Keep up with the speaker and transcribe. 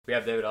We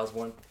have David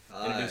Osborn.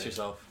 Introduce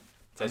yourself.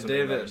 Say I'm something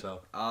David. about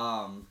yourself.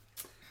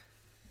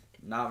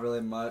 Not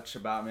really much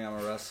about me. I'm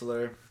a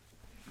wrestler,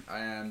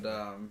 and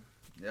we're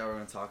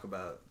gonna talk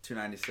about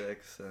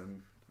 296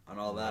 and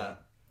all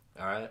that.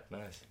 All right,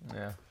 nice.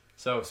 Yeah.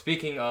 So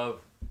speaking of,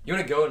 you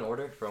want to go in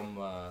order from?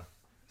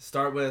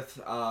 Start with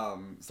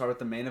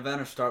the main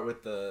event or start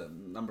with the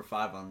number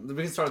 5 on.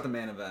 We can start with the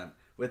main event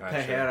with All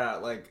right, Pereira.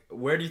 Sure. Like,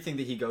 where do you think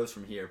that he goes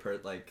from here?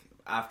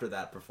 After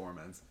that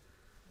performance.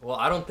 Well,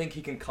 I don't think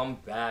he can come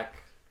back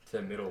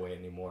to middleweight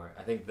anymore.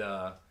 I think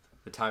the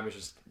time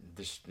is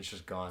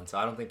just gone. So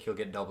I don't think he'll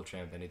get double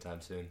champ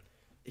anytime soon.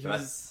 He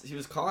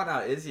was calling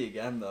out Izzy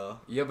again though.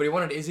 Yeah, but he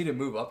wanted Izzy to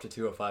move up to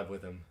 205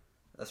 with him.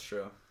 That's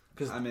true.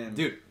 Because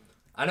dude,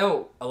 I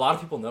know a lot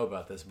of people know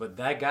about this, but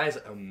that guy's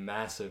a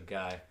massive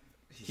guy.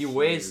 He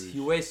weighs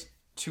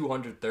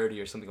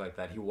 230 or something like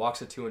that. He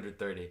walks at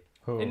 230.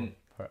 Who?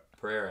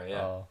 Pereira,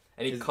 yeah. Oh.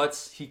 And he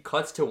cuts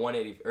to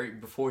 180, or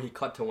before he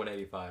cut to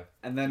 185.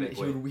 And then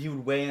he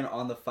would weigh in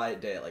on the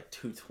fight day at like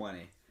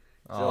 220.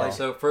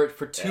 So for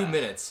 2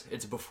 minutes,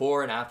 it's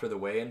before and after the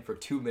weigh-in. For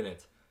 2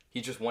 minutes,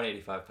 he's just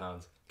 185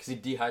 pounds because he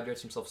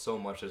dehydrates himself so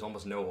much. There's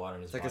almost no water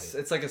in his body.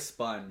 It's like a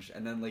sponge,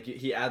 and then like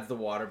he adds the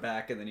water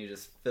back, and then he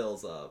just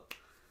fills up.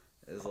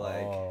 It's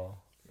like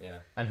yeah.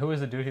 And who was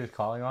the dude he was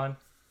calling on?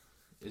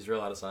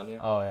 Israel Adesanya.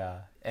 Oh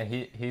yeah, and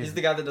he's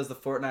the guy that does the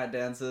Fortnite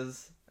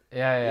dances.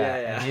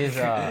 Yeah.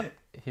 And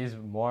he's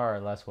more or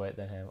less weight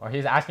than him, or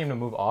he's asking him to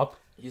move up.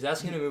 He's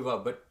asking him to move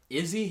up, but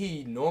Izzy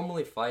he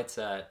normally fights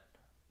at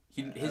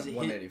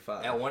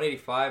 185. At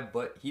 185,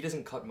 but he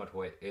doesn't cut much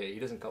weight. He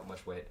doesn't cut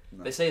much weight.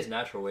 No. They say his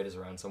natural weight is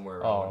around somewhere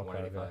around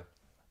 185. Okay.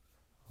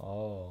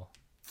 Oh.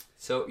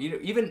 So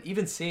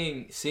even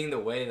seeing the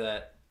way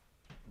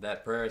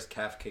that Pereira's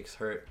calf kicks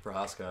hurt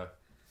Prohaska.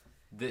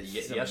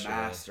 He's a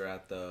master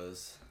at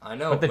those. I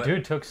know, but the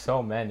dude took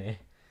so many.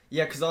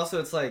 Yeah, because also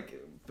it's like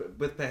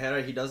with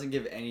Pereira, he doesn't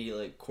give any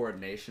like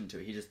coordination to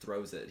it. He just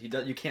throws it.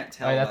 You can't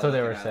tell. Oh, that's what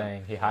they were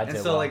saying. He had to.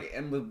 And so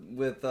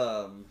with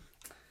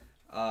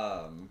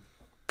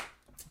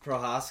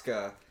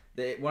Prohaska,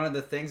 one of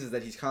the things is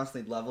that he's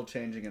constantly level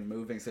changing and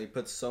moving. So he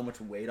puts so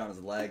much weight on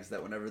his legs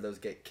that whenever those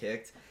get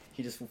kicked,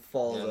 he just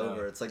falls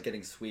over. It's like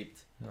getting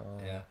sweeped. Oh.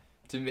 Yeah.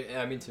 To me,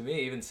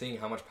 even seeing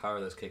how much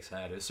power those kicks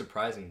had, it was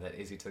surprising that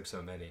Izzy took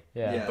so many.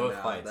 Yeah. In both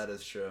fights. That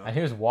is true. And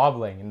he was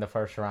wobbling in the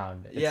first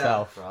round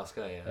itself.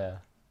 Prohaska, Yeah.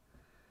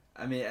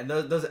 I mean, and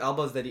those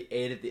elbows that he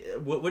ate at the...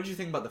 What did you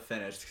think about the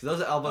finish? Because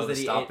those elbows that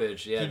he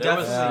stoppage, ate... Yeah, there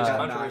was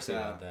controversy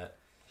about that.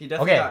 He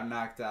definitely got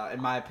knocked out,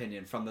 in my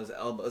opinion, from those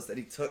elbows that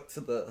he took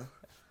to the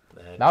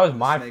head. That was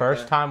my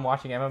first time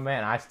watching MMA,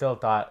 and I still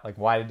thought, like,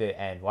 why did it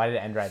end? Why did it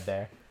end right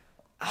there?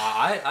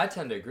 I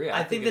tend to agree.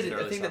 I think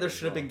that there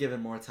should have been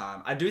given more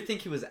time. I do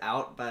think he was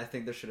out, but I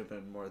think there should have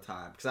been more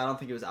time because I don't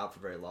think he was out for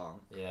very long.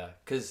 Yeah,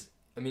 because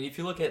if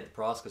you look at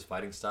Prohaska's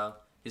fighting style,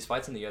 his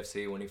fights in the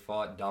UFC when he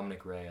fought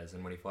Dominic Reyes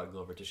and when he fought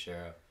Glover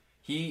Teixeira,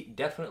 he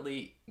was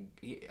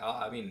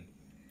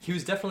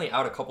definitely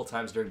out a couple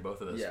times during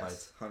both of those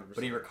fights, 100%.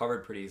 But he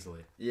recovered pretty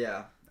easily.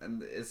 Yeah,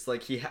 and it's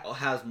like he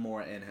has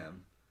more in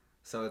him,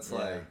 so it's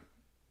like.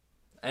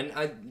 And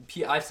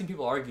I've seen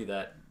people argue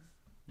that.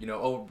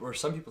 Or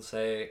some people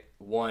say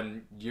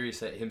Yuri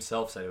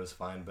himself said it was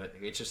fine, but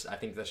I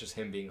think that's just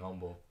him being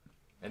humble.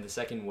 And the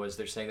second was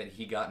they're saying that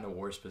he got in a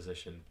worse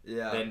position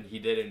than he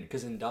did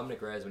because in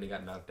Dominic Reyes when he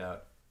got knocked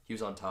out, he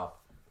was on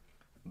top,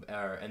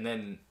 and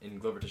then in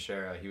Glover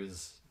Teixeira he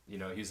was he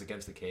was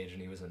against the cage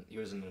and he wasn't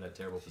in a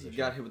terrible position. He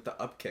got hit with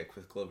the up kick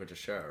with Glover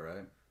Teixeira,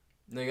 right?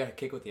 No, he got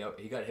hit with the up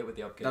kick.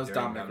 That was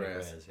Dominic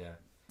Reyes. Yeah,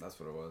 that's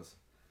what it was.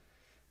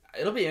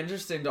 It'll be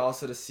interesting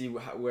to see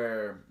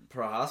where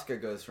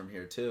Prohaska goes from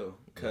here too,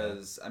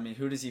 because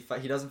who does he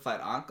fight? He doesn't fight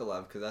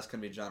Ankalaev because that's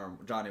gonna be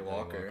Johnny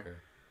Walker.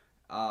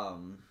 I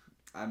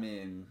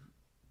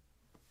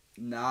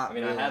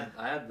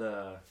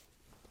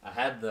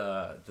had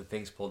the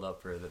things pulled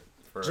up for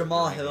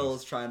Jamal Hill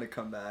is trying to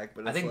come back,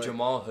 but I think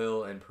Jamal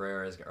Hill and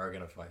Pereira are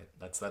gonna fight.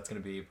 That's gonna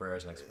be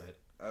Pereira's next fight.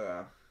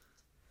 Okay.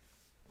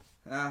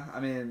 Yeah,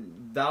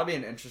 that'll be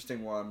an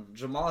interesting one.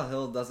 Jamal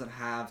Hill doesn't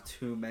have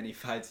too many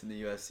fights in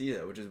the UFC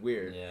though, which is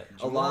weird. Yeah,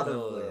 Jamal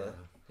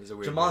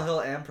Hill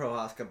and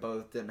Prohaska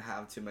both didn't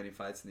have too many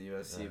fights in the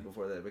UFC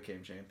before they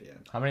became champion.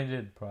 How many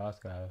did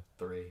Prohaska have?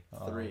 3.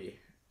 Oh.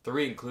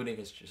 3, including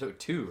his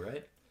 2,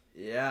 right?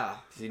 Yeah,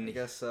 I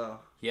guess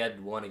so. He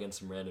had 1 against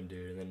some random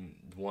dude, and then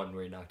 1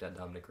 where he knocked out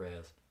Dominic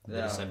Reyes. They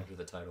just sent him to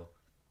the title.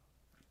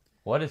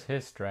 What is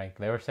his strength?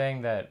 They were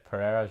saying that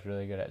Pereira is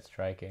really good at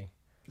striking.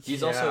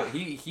 He's also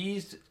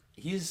he's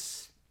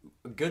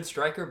a good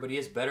striker, but he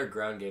has better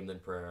ground game than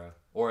Pereira,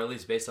 or at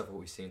least based off what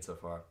we've seen so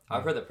far.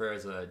 I've heard that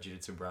Pereira's a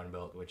jiu-jitsu brown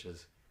belt, which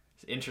is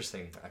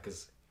interesting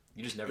because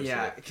you just never see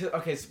it. Yeah,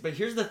 okay, but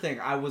here's the thing: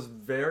 I was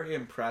very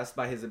impressed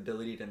by his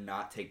ability to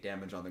not take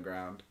damage on the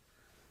ground.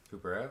 Who,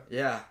 Pereira?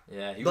 Yeah,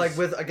 he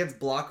was... against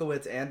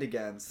Blachowicz and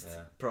against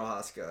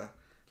Prohaska.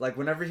 Like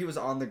whenever he was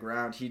on the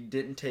ground, he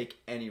didn't take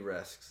any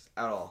risks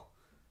at all.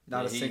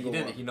 Not a single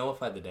one. He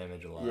nullified the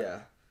damage a lot. Yeah.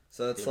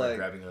 So it's like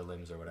grabbing their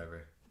limbs or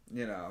whatever.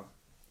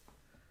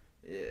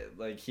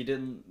 like he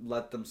didn't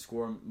let them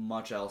score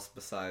much else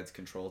besides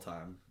control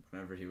time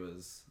whenever he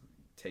was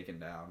taken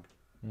down.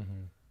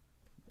 Mm-hmm.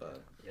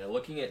 But yeah,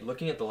 looking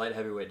at the light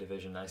heavyweight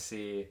division, I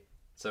see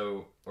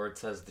or it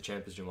says the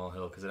champ is Jamal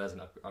Hill because it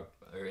hasn't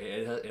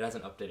it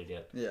hasn't updated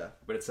yet. Yeah.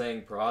 But it's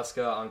saying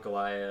Prohaska,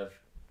 Ankalaev,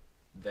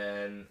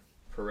 then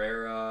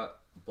Pereira,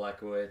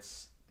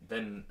 Blachowicz,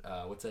 then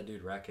what's that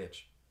dude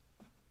Rakic?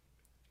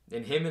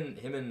 And him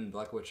and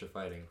Blachowicz are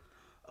fighting.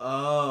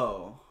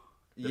 Oh.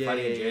 They're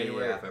fighting in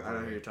January or I February.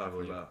 know who you're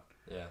talking about.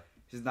 Yeah.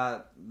 He's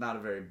not a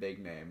very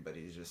big name, but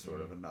he's just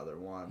sort of another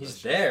one.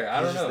 He's there.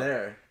 I don't know.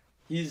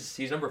 He's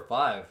there. He's number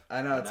 5.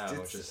 I know.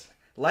 It's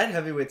light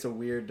heavyweight's a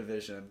weird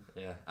division.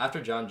 Yeah.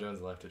 After John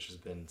Jones left, which has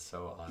been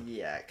so odd.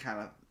 Yeah, kind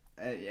of.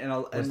 And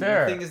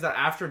the thing is that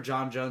after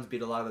John Jones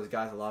beat a lot of those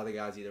guys, a lot of the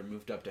guys either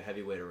moved up to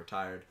heavyweight or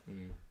retired.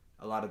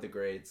 A lot of the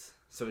greats.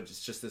 So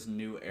it's just this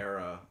new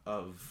era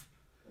of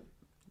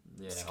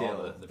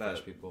skill. All the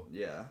fresh people.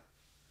 Yeah.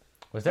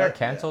 Was there a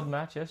canceled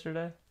match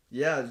yesterday?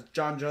 Yeah,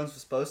 John Jones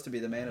was supposed to be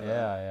the main event.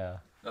 Yeah.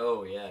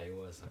 Oh, yeah, he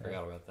was. I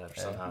forgot about that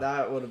somehow.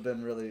 That would have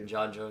been really...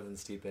 John Jones and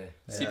Stipe. Yeah.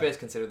 Stipe is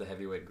considered the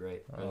heavyweight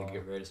great. Or the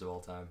greatest of all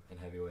time in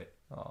heavyweight.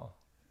 Oh.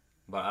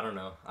 But I don't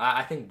know.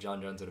 I think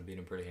John Jones would have beat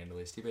him pretty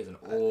handily. Stipe is an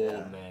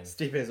old man.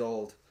 Stipe's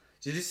old.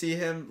 Did you see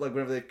him, like,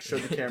 whenever they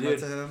showed the camera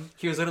to him?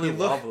 He was literally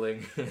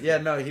wobbling. Yeah,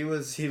 no, he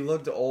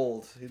looked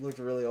old. He looked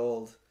really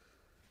old.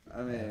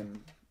 I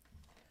mean...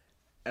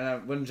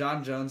 And when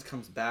John Jones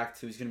comes back,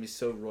 too, he's going to be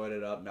so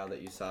roided up now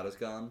that USADA's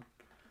gone.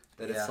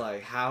 That it's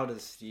like, how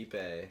does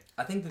Stipe...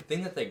 I think the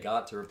thing that they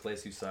got to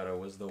replace USADA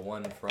was the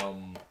one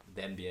from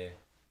the NBA.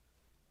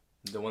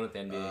 The one that the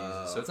NBA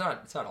uses. So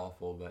it's not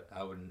awful, but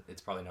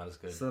it's probably not as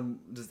good. So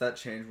does that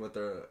change what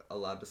they're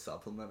allowed to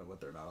supplement and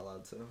what they're not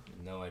allowed to?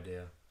 No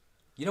idea.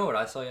 You know what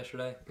I saw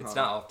yesterday? It's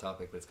not off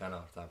topic, but it's kind of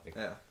off topic.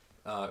 Yeah.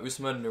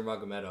 Usman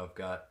Nurmagomedov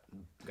got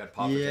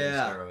popped for taking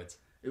steroids.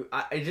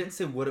 I didn't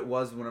say what it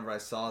was whenever I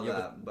saw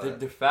that, but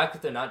the fact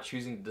that they're not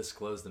choosing to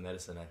disclose the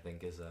medicine, I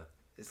think, is a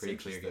pretty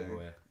clear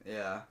giveaway.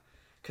 Yeah,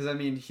 because I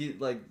mean,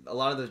 a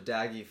lot of those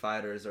daggy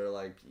fighters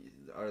are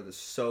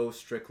so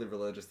strictly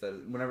religious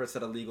that whenever it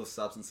said illegal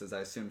substances, I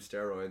assume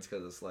steroids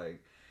because it's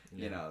like,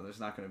 you know, there's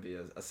not going to be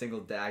a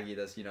single daggy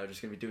that's just going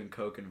to be doing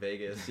coke in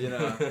Vegas, you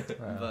know.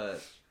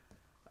 But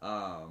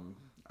I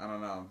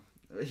don't know.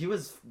 He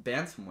was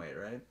bantamweight,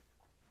 right?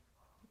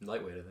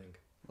 Lightweight, I think.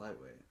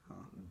 Lightweight, huh?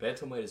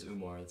 Bantamweight is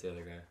Umar. That's the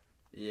other guy.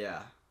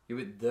 Yeah.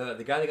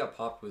 The guy that got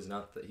popped was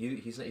not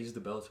he's the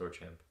Bellator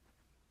champ.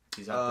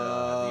 He's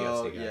not the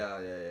UFC guy.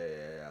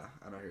 Yeah.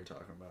 I know who you're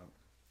talking about.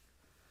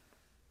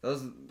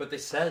 But they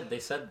said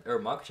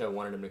Makhachev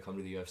wanted him to come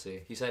to the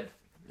UFC.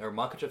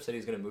 Makhachev said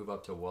he's gonna move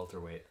up to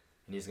welterweight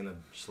and he's gonna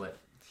slip.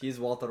 He's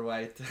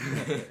welterweight.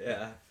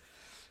 Yeah.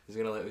 He's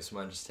gonna let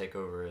Usman just take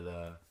over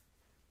the.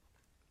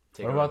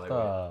 What about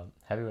the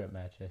heavyweight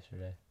match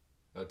yesterday?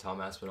 Oh,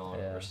 Tom Aspinall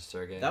versus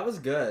Sergey. That was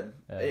good.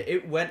 Yeah.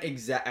 It went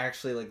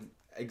exactly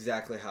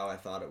how I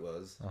thought it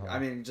was. I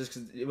mean, just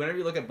because whenever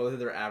you look at both of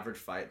their average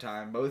fight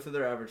time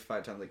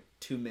like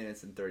 2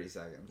 minutes and 30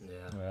 seconds.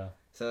 Yeah.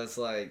 So it's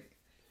like...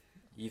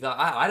 You thought...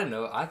 I didn't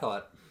know. I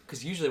thought...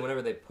 Because usually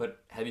whenever they put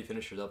heavy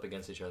finishers up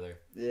against each other...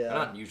 Yeah.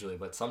 Not usually,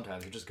 but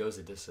sometimes it just goes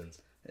the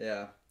distance.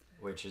 Yeah.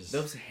 Which is...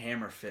 Those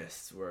hammer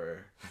fists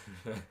were...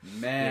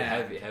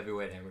 Man. Yeah,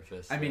 heavyweight hammer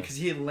fists. I mean, because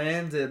he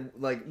landed...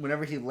 Like,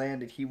 whenever he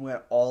landed, he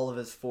went all of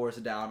his force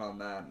down on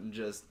that and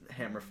just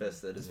hammer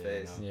fisted his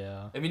face. No.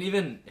 Yeah. I mean,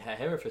 even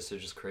hammer fists are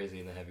just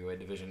crazy in the heavyweight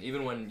division.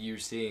 Even when you're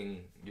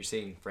seeing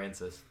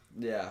Francis.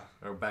 Yeah.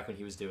 Or back when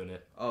he was doing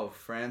it. Oh,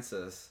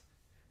 Francis.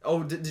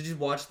 Oh, did you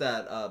watch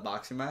that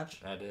boxing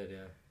match? I did,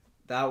 yeah.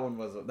 That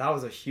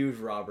was a huge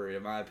robbery,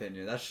 in my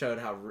opinion. That showed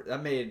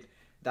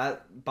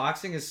that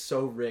boxing is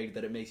so rigged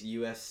that it makes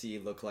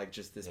UFC look like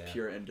just this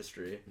pure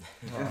industry.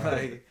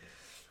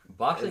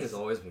 Boxing has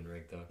always been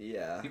rigged, though.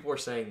 Yeah. People were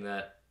saying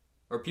that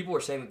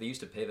they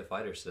used to pay the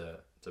fighters to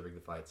rig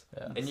the fights.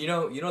 Yeah. And you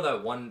know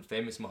that one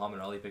famous Muhammad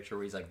Ali picture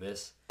where he's like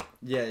this?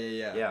 Yeah.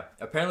 Yeah.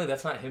 Apparently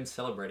that's not him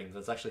celebrating.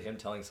 That's actually him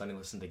telling Sonny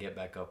Liston to get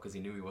back up because he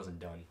knew he wasn't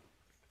done.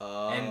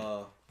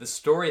 And the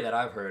story that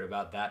I've heard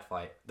about that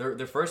fight,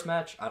 their first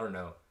match, I don't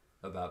know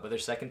about, but their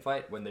second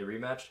fight, when they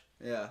rematched,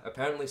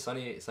 apparently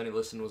Sonny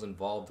Liston was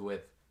involved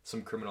with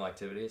some criminal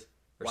activities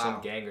or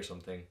some gang or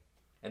something.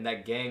 And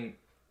that gang,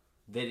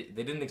 they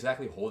didn't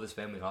exactly hold his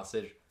family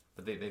hostage,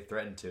 but they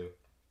threatened to.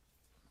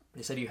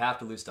 They said you have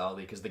to lose to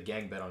Ali because the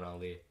gang bet on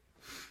Ali.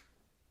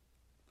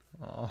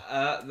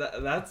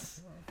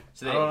 That's...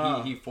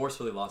 So he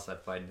forcefully lost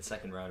that fight in the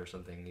second round or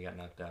something. He got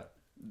knocked out.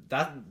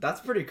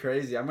 That's pretty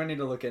crazy. I'm gonna need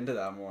to look into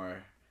that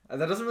more.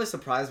 That doesn't really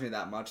surprise me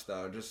that much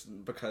though,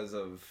 just because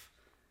of,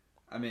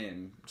 I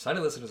mean, Sonny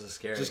Liston is a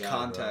scary just guy,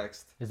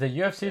 context. Bro. Is the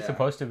UFC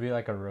supposed to be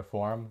like a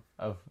reform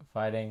of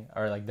fighting,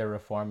 or like they're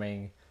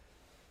reforming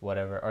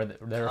whatever, or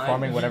they're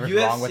reforming whatever's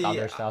UFC, wrong with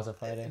other styles of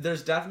fighting?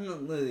 There's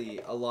definitely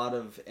a lot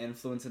of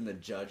influence in the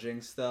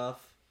judging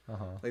stuff.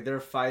 Like there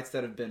are fights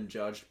that have been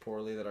judged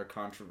poorly that are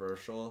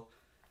controversial,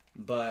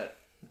 but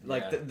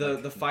Like Yeah,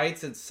 the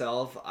fights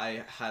itself,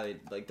 I highly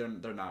like.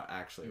 They're not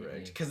actually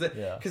rigged because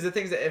the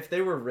things that if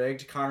they were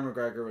rigged, Conor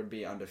McGregor would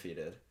be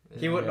undefeated.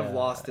 He wouldn't have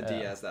lost to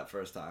Diaz that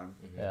first time.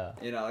 Yeah.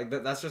 You know, like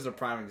that's just a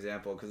prime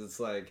example because it's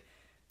like,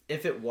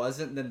 if it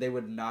wasn't, then they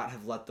would not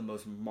have let the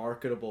most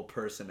marketable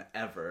person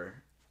ever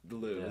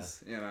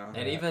lose. You know,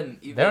 and even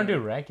they don't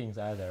do rankings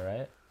either,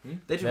 right?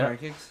 They do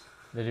rankings.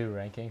 They do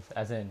rankings,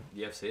 as in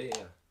UFC,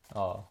 yeah.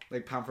 Oh,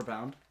 like pound for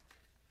pound.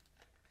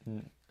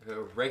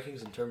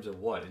 Rankings in terms of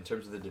what? In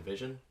terms of the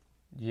division?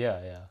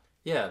 Yeah.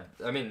 Yeah,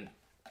 I mean,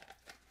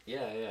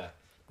 yeah.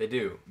 They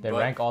do. They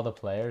rank all the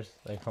players,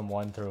 like from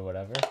 1 through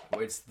whatever.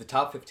 It's the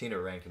top 15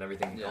 are ranked, and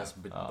everything else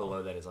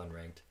below that is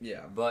unranked.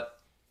 Yeah. But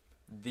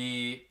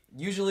the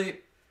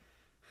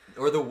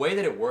way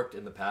that it worked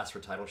in the past for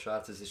title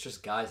shots is it's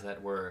just guys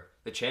that were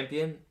the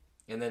champion,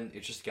 and then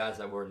it's just guys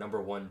that were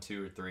number 1,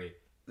 2, or 3.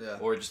 Yeah.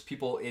 Or just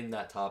people in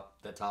the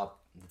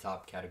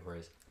top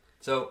categories.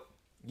 So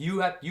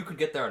you could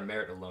get there on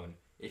merit alone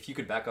if you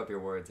could back up your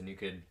words and you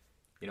could,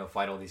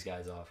 fight all these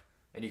guys off,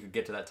 and you could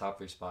get to that top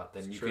 3 spot.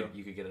 Then you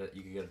could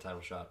get a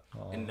title shot.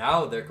 Oh. And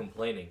now they're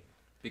complaining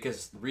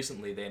because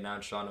recently they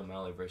announced Sean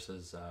O'Malley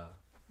versus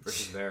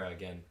Vera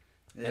again,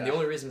 and the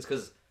only reason is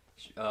because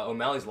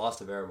O'Malley's lost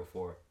to Vera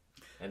before.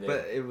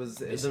 But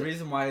the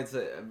reason why it's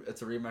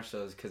a rematch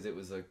though is because it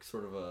was a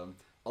sort of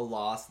a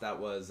loss that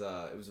was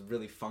it was a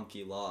really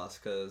funky loss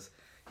because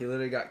he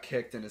literally got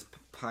kicked in his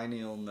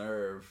pineal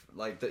nerve,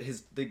 like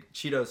the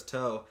Cheeto's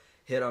toe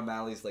hit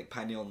O'Malley's like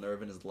pineal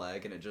nerve in his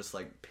leg, and it just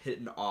like hit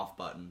an off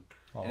button,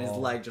 and his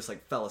leg just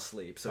like fell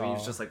asleep, so he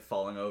was just like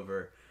falling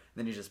over.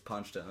 Then he just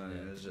punched him,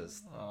 and it was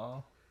just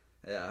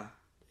yeah.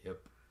 Yep.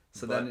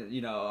 So then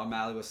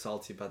O'Malley was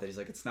salty about that. He's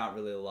like, it's not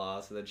really a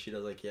loss. And then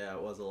Cheeto's like, yeah,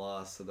 it was a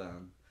loss.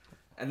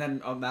 And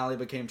then O'Malley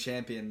became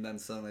champion, and then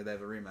suddenly they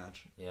have a rematch.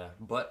 Yeah,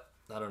 but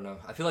I don't know.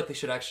 I feel like they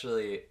should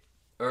actually,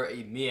 or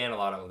me and a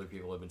lot of other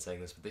people have been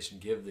saying this, but they should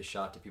give the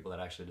shot to people that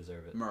actually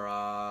deserve it.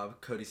 Merab,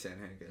 Cody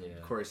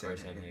Sandhagen, Corey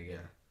Sandhagen. Yeah.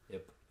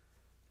 Yep.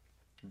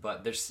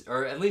 But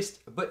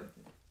but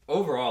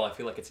overall, I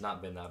feel like it's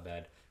not been that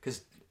bad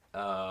because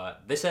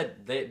they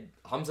said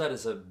Hamzat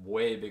is a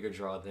way bigger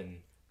draw than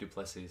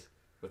Duplessis,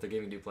 but they're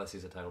giving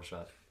Duplessis a title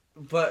shot.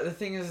 But the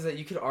thing is that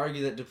you could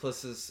argue that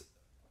Duplessis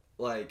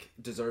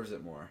deserves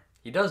it more.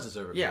 He does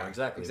deserve it more,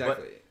 exactly.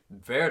 But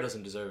Vera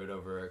doesn't deserve it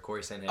over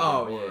Corey Sandhagen.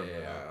 Oh,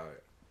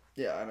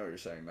 yeah, I know what you're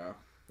saying now.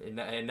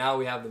 And now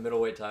we have the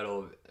middleweight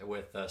title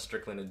with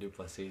Strickland and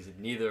Duplessis,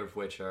 neither of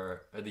which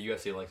are the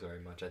UFC likes very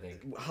much, I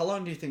think. How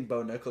long do you think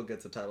Bo Nickel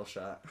gets a title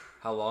shot?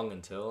 How long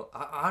until?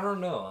 I don't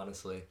know,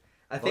 honestly.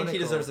 I think he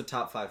deserves a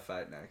top 5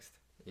 fight next.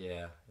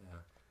 Yeah.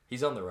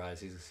 He's on the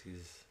rise. It's going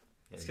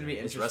to be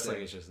interesting. His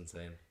wrestling is just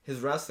insane. His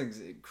wrestling's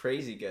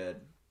crazy good.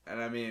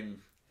 And I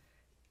mean,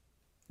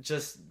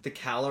 just the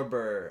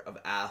caliber of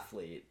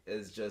athlete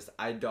is just,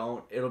 I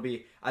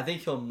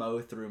think he'll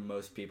mow through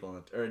most people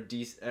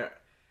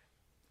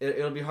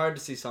it'll be hard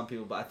to see some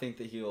people, but I think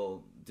that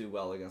he'll do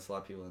well against a lot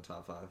of people in the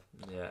top 5.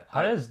 Yeah.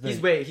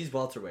 He's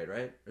welterweight,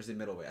 right? Or is he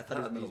middleweight? I thought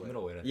he was middleweight. He's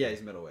middleweight. Yeah,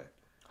 he's middleweight.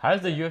 How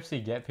does the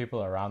UFC get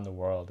people around the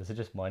world? Is it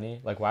just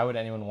money? Like, why would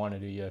anyone want to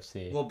do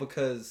UFC? Well,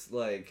 because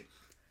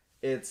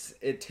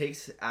it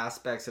takes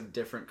aspects of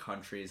different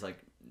countries, like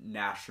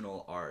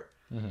national art.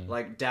 Mm-hmm.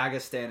 Like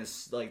Dagestan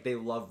is they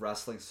love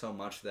wrestling so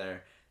much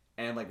there,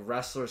 and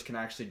wrestlers can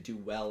actually do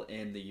well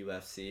in the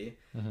UFC.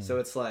 Mm-hmm. So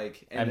it's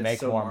and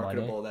it's so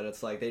marketable that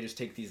it's they just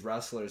take these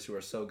wrestlers who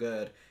are so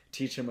good,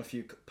 teach them a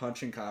few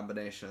punching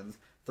combinations,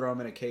 throw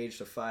them in a cage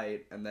to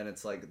fight, and then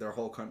it's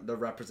they're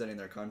representing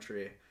their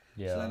country.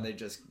 Yeah. So then they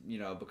just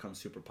become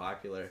super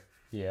popular.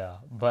 Yeah,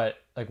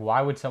 but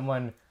why would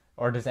someone,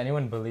 or does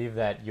anyone believe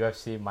that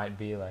UFC might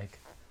be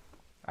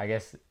I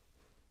guess,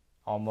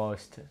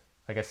 almost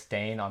a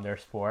stain on their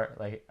sport?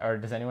 Or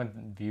does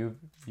anyone view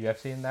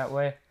UFC in that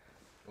way?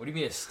 What do you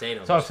mean a stain on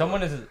their sport? So if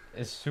someone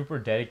is super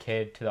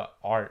dedicated to the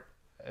art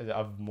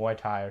of Muay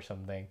Thai or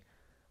something,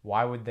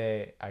 why would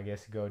they, I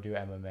guess, go do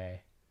MMA?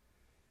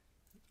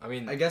 I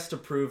mean, I guess to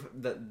prove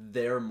that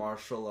their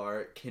martial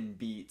art can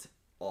beat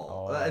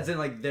all. As in,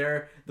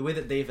 the way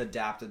that they've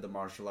adapted the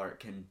martial art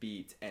can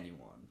beat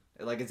anyone.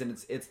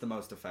 It's the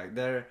most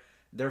effective.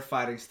 Their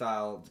fighting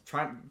style,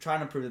 trying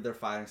to prove that their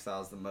fighting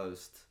style is the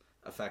most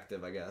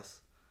effective, I guess,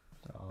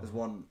 is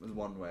one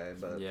way.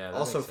 But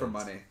also for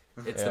money.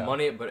 It's the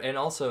money, and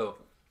also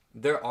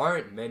there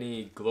aren't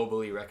many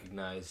globally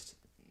recognized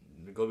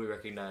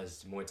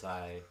Muay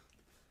Thai.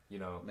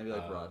 Maybe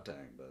Rod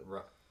Tang, but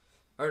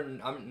or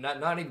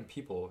not even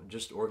people,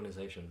 just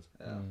organizations.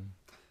 Yeah,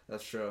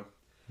 that's true.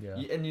 Yeah.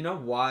 And you know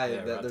why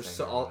that there's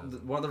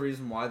one of the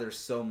reasons why there's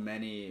so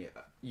many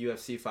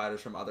UFC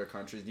fighters from other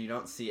countries, and you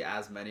don't see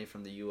as many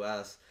from the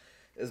US,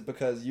 is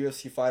because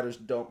UFC fighters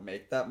don't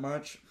make that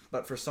much.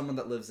 But for someone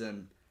that lives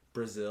in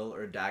Brazil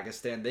or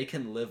Dagestan, they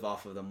can live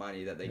off of the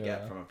money that they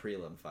get from a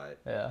prelim fight.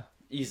 Yeah.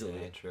 Easily.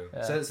 Yeah, true.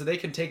 Yeah. So they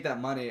can take that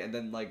money and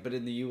then but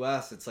in the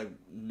US it's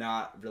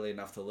not really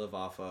enough to live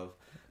off of.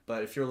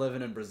 But if you're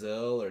living in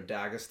Brazil or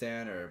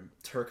Dagestan or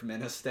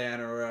Turkmenistan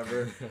or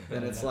wherever,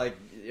 then it's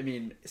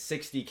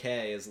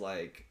 $60K is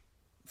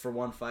for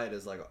one fight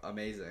is like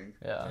amazing.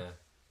 Yeah.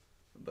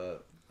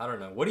 But I don't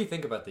know. What do you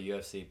think about the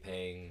UFC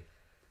paying?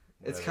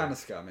 It's kind of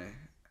scummy.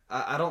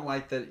 I don't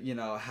like that,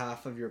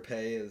 half of your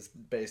pay is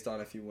based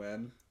on if you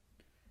win.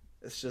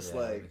 It's just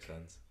that makes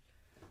sense.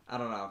 I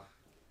don't know.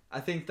 I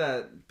think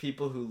that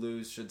people who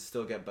lose should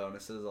still get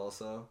bonuses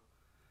also.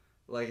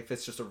 Like, if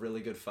it's just a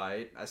really good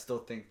fight, I still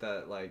think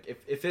that, like,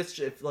 if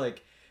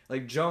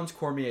Jones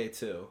Cormier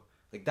too,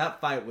 like,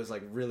 that fight was,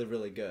 like, really,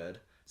 really good.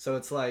 So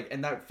it's like,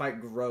 and that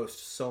fight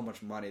grossed so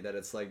much money that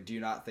it's like, do you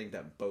not think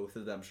that both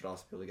of them should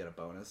also be able to get a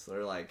bonus?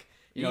 Or like,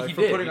 like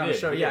for putting on a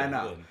show.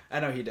 Yeah, I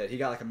know he did. He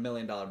got like $1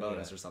 million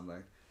bonus or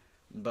something.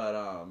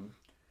 But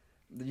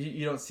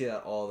you don't see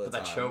that all the time.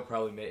 But that show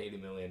probably made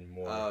 $80 million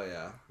more. Oh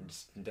yeah.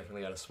 Just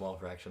definitely got a small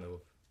fraction of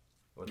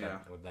what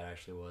that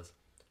actually was.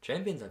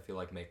 Champions, I feel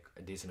like, make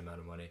a decent amount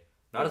of money.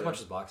 Not as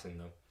much as boxing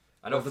though.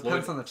 I know it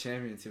depends on the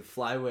champion too.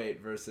 Flyweight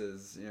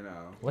versus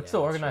What's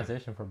the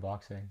organization for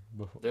boxing?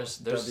 There's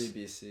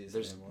WBC.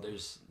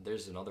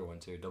 There's another one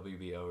too,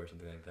 WBO or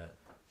something like that.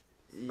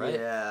 Right?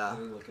 Yeah.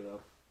 Let me look it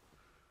up.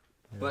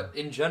 Yeah. But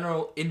in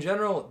general,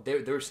 they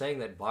were saying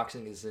that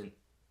boxing isn't,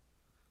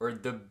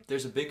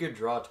 there's a bigger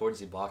draw towards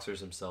the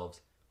boxers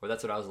themselves. Or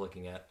that's what I was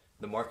looking at.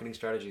 The marketing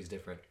strategy is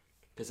different.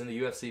 Because in the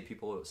UFC,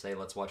 people say,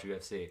 let's watch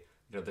UFC.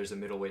 There's a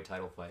middleweight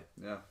title fight.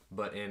 Yeah.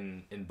 But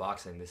in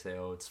boxing, they say,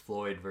 it's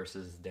Floyd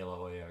versus De La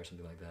Hoya or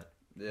something like that.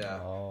 Yeah.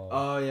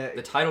 Oh yeah.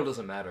 The title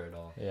doesn't matter at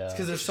all. Yeah. It's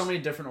because there's so many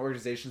different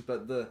organizations,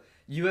 but the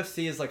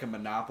UFC is like a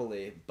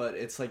monopoly. But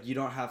it's like you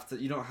don't have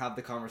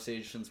the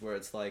conversations where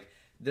it's like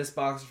this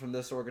boxer from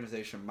this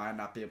organization might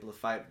not be able to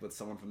fight with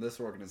someone from this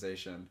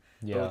organization.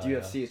 Yeah. But with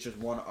UFC, it's just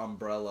one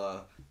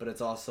umbrella. But it's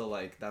also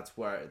like that's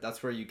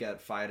where you get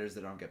fighters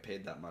that don't get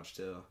paid that much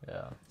too.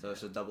 Yeah. So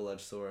it's a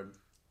double-edged sword.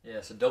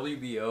 Yeah, so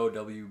WBO,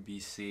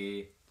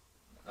 WBC,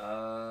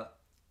 I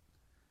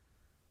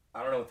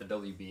don't know what the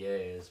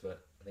WBA is,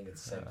 but I think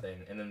it's the same thing.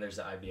 And then there's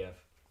the IBF.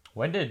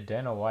 When did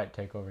Dana White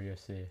take over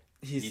UFC?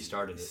 He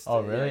started it.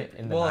 Oh, really?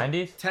 In the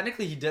 90s?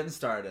 Technically, he didn't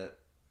start it.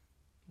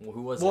 Well,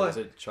 who was it? Was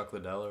it Chuck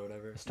Liddell or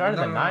whatever? It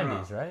started in the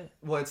 90s, right?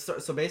 Well,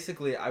 so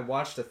basically, I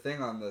watched a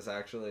thing on this,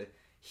 actually.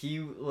 He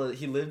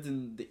lived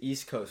in the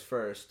East Coast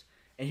first.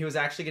 And he was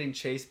actually getting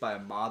chased by a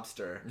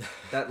mobster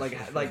that like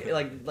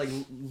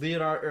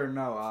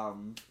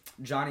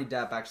Johnny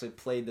Depp actually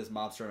played this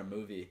mobster in a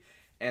movie,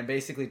 and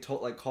basically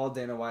called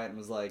Dana White and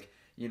was like,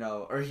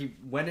 or he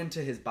went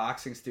into his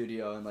boxing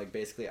studio and like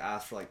basically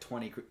asked for like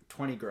 20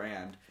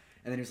 grand,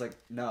 and then he was like,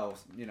 no,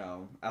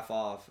 F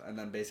off, and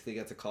then basically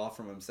gets a call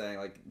from him saying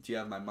like, do you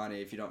have my money?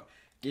 If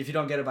you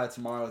don't get it by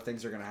tomorrow,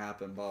 things are gonna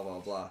happen, blah blah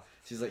blah.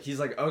 So he's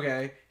like,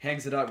 okay,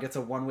 hangs it up, gets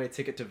a one-way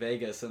ticket to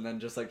Vegas, and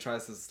then just like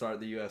tries to start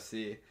the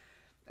UFC.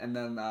 And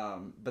then,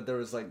 but there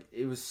was like,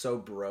 it was so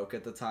broke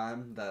at the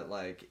time that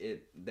like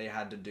they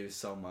had to do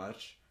so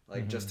much,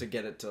 like just to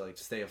get it to like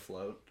stay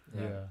afloat.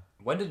 Yeah.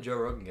 When did Joe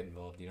Rogan get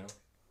involved?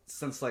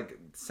 Since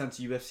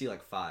UFC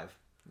like 5.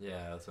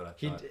 Yeah, that's what I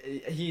thought.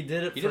 He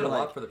did it. He did a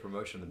lot for the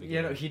promotion in the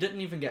beginning. He didn't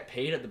even get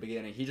paid at the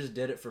beginning. He just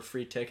did it for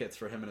free tickets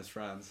for him and his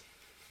friends.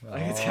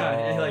 Like it's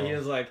kind of like he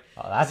was like.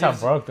 Oh, that's how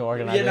broke the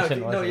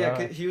organization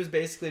was. He was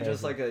basically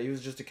just like he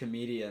was just a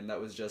comedian that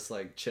was just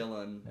like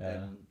chilling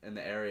in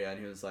the area, and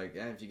he was like,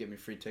 if you give me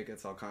free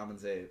tickets, I'll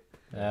compensate.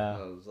 Yeah.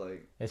 I was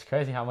like, it's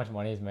crazy how much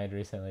money he's made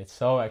recently. It's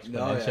so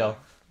exponential.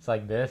 It's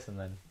like this, and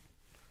then.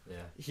 Yeah.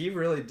 He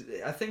really.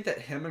 I think that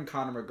him and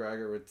Conor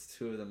McGregor were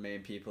two of the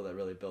main people that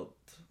really built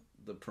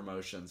the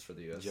promotions for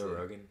the UFC. Joe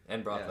Rogan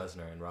and Brock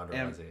Lesnar and Ronda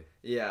Rousey.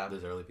 Yeah.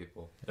 Those early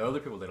people. The early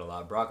people did a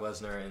lot. Brock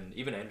Lesnar and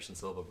even Anderson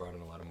Silva brought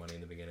in a lot of money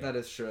in the beginning. That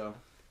is true.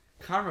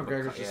 Conor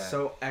McGregor's just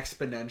so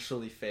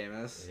exponentially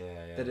famous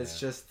that it's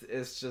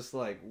just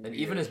like weird. And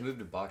even his move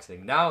to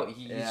boxing. Now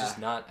he's just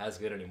not as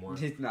good anymore.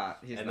 He's not.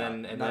 He's not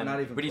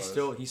even. But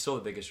close. he's still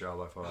the biggest draw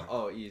by far.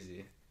 Oh,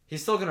 easy.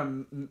 He's still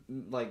gonna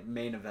like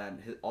main event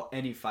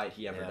any fight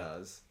he ever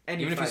does.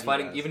 Even if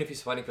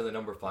he's fighting for the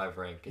number 5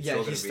 rank,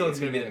 it's still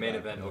gonna be the main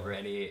event over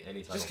any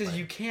title. Just because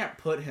you can't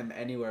put him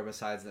anywhere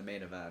besides the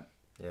main event.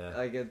 Yeah.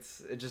 Like it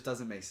just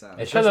doesn't make sense.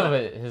 It's because of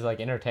his like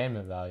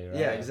entertainment value, right?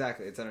 Yeah,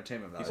 exactly. It's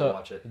entertainment value. People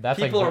watch it.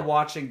 People are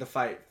watching the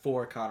fight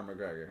for Conor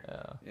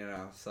McGregor.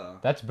 Yeah. So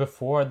that's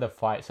before the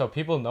fight. So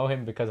people know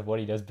him because of what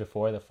he does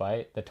before the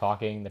fight, the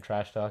talking, the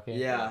trash talking.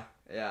 Yeah.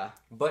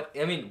 But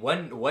I mean,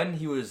 when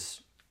he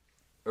was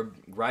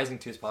rising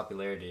to his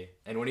popularity,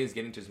 and when he was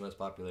getting to his most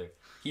popular,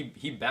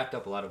 he backed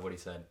up a lot of what he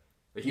said.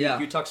 But he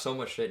would talk so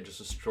much shit and just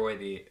destroy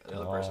the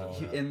other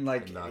person in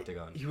the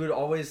octagon. He would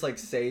always like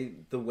say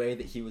the way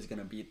that he was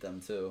gonna beat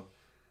them too.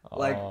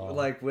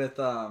 Like with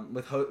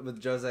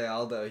Jose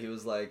Aldo, he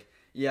was like,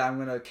 yeah, I'm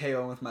gonna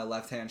KO him with my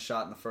left hand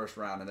shot in the first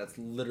round, and that's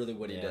literally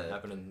what he did.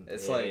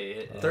 It's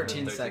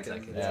 13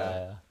 seconds.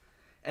 Yeah.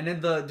 And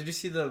then did you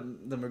see the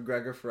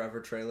McGregor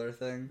Forever trailer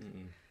thing?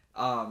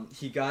 Mm-mm.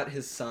 He got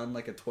his son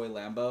like a toy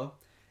Lambo,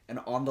 and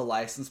on the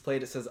license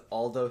plate it says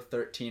Aldo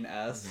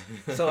 13S.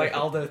 So like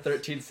Aldo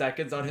 13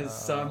 seconds on his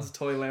son's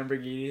toy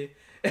Lamborghini.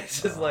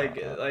 It's just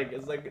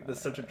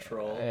it's such a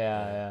troll.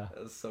 Yeah.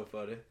 It's so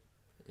funny.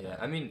 Yeah,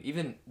 I mean,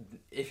 even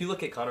if you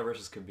look at Conor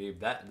versus Khabib,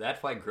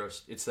 that fight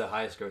it's the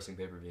highest grossing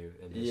pay-per-view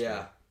in history.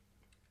 Yeah.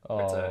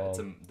 It's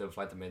the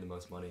fight that made the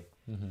most money.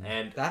 Mm-hmm.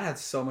 And that had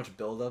so much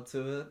build up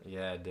to it.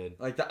 Yeah, it did.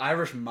 Like the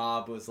Irish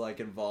mob was like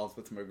involved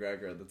with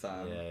McGregor at the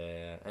time.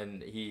 Yeah.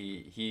 And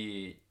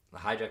he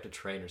hijacked a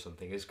train or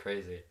something. It was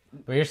crazy.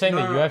 But you're saying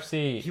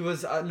UFC... He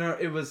was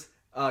it was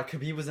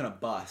Khabib was in a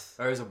bus.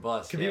 Or it was a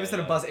bus. Khabib was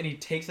in a bus and he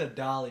takes a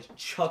dolly,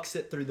 chucks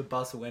it through the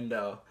bus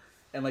window.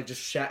 And like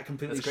just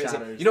completely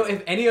shatters. You know,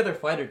 if any other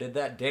fighter did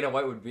that, Dana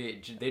White would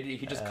be.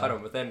 He just cut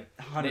him. But then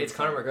 100%. It's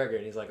Conor McGregor,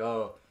 and he's like,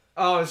 oh,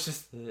 it's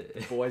just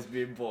boys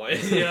being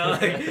boys. You know,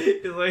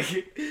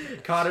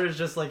 like Conor's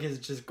just like his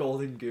just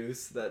golden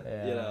goose that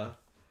you know.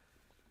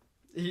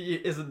 He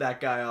isn't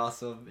that guy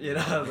awesome. You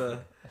know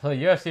So the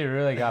UFC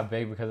really got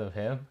big because of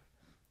him.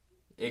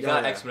 It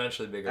got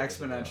exponentially bigger.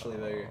 Exponentially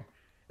bigger,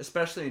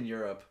 especially in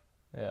Europe.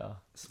 Yeah.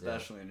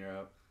 Especially in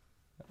Europe.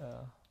 Yeah.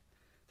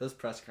 Those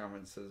press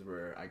conferences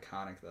were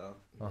iconic, though.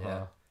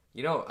 Yeah.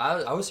 You know,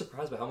 I was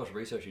surprised by how much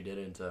research he did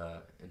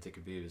into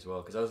Khabib as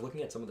well, because I was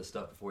looking at some of the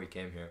stuff before he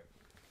came here,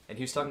 and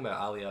he was talking about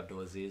Ali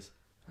Abdulaziz.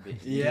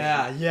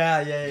 Yeah.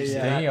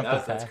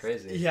 That's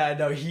crazy. Yeah,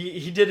 no,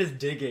 he did his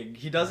digging.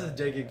 He does his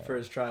digging for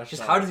his trash.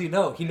 Just how does he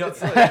know? He knows.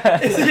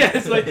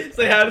 It's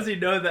like how does he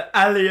know that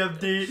Ali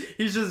Abdi?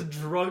 He's just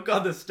drunk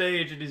on the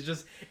stage, and he's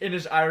just in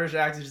his Irish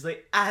accent, just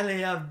like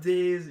Ali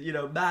Abdi's,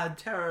 mad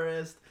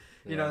terrorist.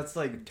 You know, it's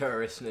like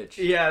terrorist snitch.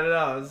 Yeah,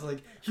 no, it's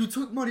like you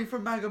took money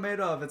from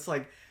Magomedov. It's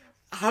like,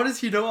 how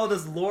does he know all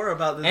this lore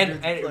about this?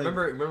 And like,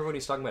 remember when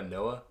he's talking about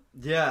Noah?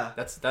 Yeah,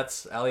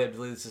 that's Ali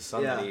Abdulaziz's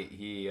son that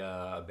he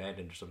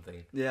abandoned or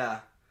something. Yeah.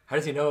 How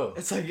does he know?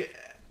 It's like,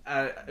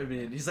 I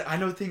mean, he's like, I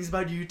know things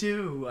about you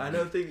too. I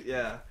know things.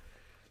 Yeah.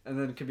 And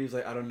then Khabib's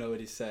like, I don't know what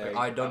he's saying.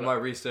 Like, I done my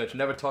research.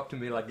 Never talk to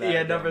me like that.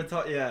 Yeah, never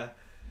talk. Yeah.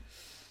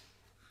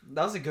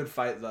 That was a good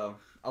fight though.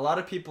 A lot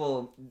of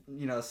people,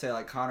 say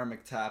like Conor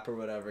McTap or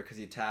whatever because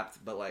he tapped,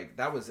 but like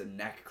that was a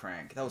neck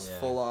crank. That was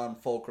full on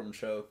fulcrum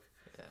choke.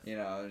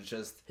 Yeah. It's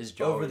just his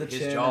jaw over the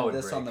chin and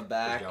this on the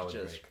back.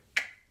 Just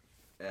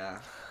yeah.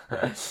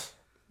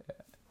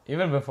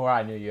 Even before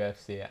I knew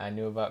UFC, I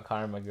knew about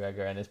Conor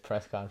McGregor and his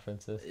press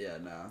conferences. Yeah,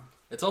 no.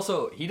 It's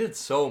also he did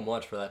so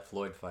much for that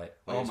Floyd fight.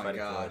 Oh my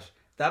gosh,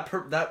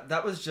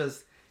 that was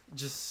just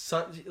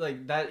such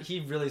like that.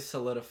 He really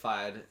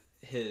solidified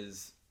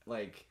his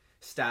like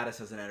status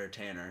as an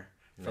entertainer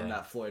from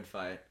that Floyd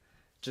fight.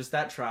 Just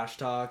that trash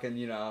talk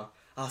and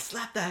I'll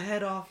slap the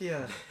head off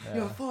you.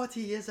 You're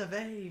 40 years of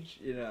age.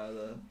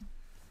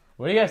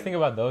 What do you guys think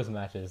about those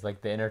matches?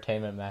 Like the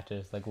entertainment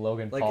matches, like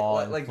Logan Paul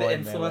and like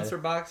Floyd the influencer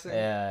Mayweather. boxing?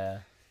 Yeah.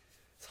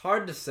 It's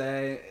hard to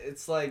say.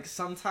 It's like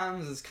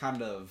sometimes it's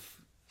kind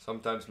of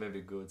sometimes maybe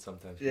good,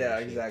 sometimes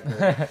exactly.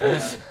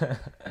 Yeah.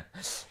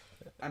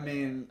 I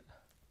mean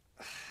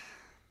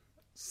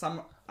I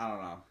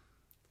don't know.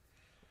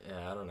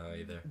 Yeah, I don't know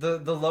either.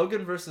 The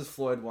Logan versus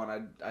Floyd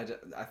one,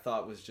 I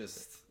thought was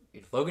just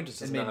Logan just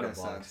doesn't know how to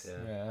box.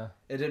 Yeah.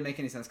 It didn't make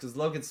any sense because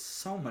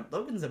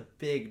Logan's a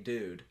big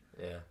dude.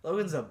 Yeah.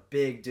 Logan's a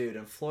big dude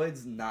and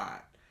Floyd's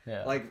not.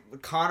 Yeah.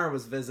 Like Conor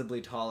was visibly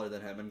taller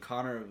than him, and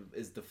Conor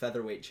is the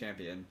featherweight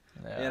champion.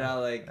 Yeah.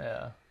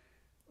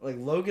 Like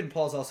Logan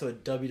Paul's also a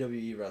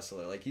WWE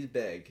wrestler. Like he's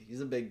big.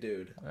 He's a big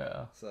dude.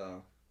 Yeah.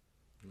 So.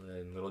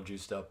 A little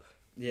juiced up.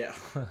 Yeah.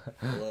 A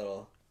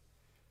little.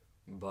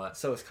 But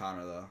so is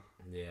Conor though.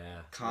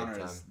 Yeah. Conor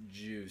is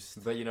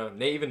juiced. But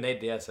even Nate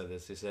Diaz said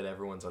this. He said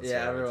everyone's on steroids.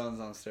 Yeah, everyone's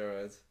on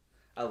steroids.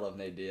 I love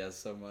Nate Diaz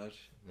so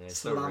much. Yeah,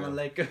 Salam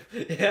alaikum.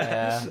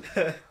 Yeah.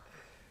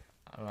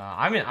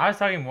 I mean, I was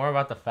talking more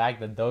about the fact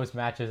that those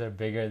matches are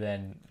bigger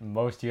than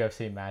most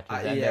UFC matches,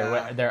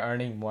 and they're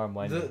earning more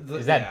money.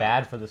 Is that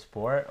bad for the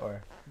sport,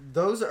 or?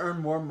 Those earn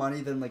more money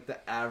than like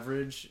the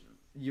average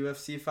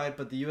UFC fight,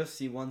 but the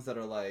UFC ones that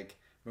are like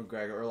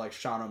McGregor or like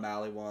Sean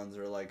O'Malley ones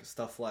or like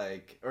stuff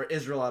like or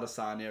Israel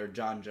Adesanya or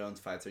John Jones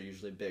fights are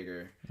usually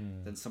bigger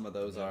than some of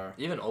those are.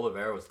 Even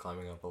Oliveira was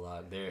climbing up a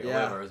lot.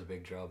 Oliveira was a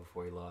big draw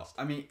before he lost.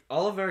 I mean,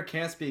 Oliveira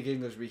can't speak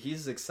English, but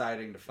he's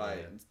exciting to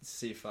fight,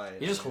 see fight.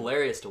 He's just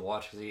hilarious to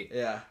watch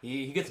because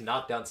he gets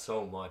knocked down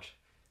so much,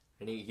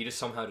 and he just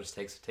somehow just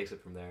takes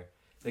it from there.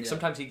 Like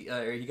sometimes he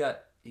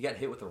got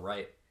hit with a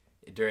right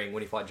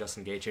when he fought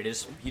Justin Gaethje, and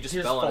he just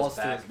fell on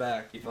his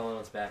back. He fell on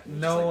his back.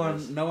 No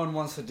one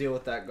wants to deal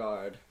with that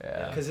guard.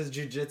 Yeah. Because his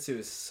jiu-jitsu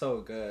is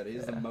so good. He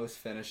has the most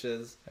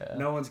finishes. Yeah.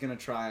 No one's gonna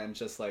try and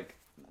just like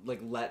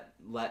let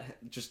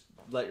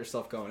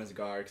yourself go in his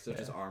guard because they'll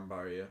just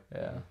armbar you.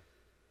 Yeah.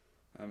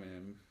 I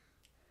mean,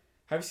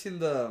 have you seen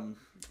the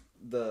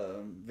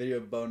video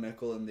of Bo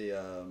Nickel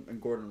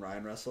and Gordon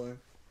Ryan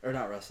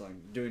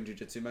doing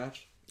jiu-jitsu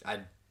match? I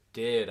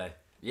did. I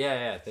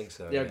think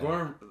so. Yeah,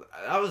 Gordon.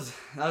 That was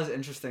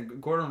interesting.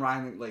 Gordon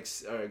Ryan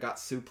got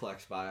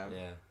suplexed by him.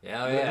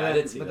 Yeah. I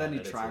did see that. But then he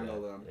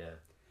triangled him. Yeah.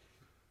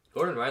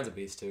 Gordon Ryan's a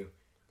beast too.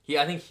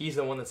 I think he's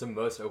the one that's the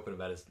most open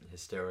about his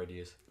steroid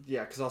use.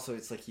 Yeah, because also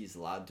it's like he's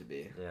allowed to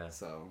be. Yeah.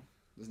 So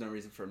there's no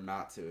reason for him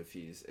not to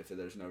if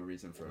there's no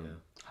reason for him.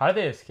 How do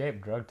they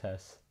escape drug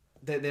tests?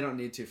 They don't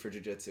need to for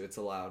jiu-jitsu. It's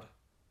allowed.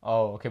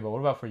 Oh, okay, but what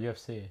about for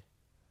UFC?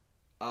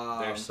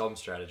 There's some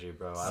strategy,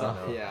 bro. I don't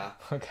know. Yeah.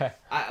 Okay.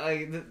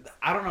 I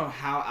don't know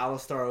how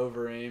Alistair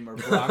Overeem or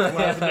Brock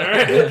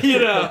Lesnar, you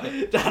know,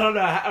 I don't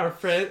know how, or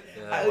Fran.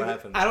 What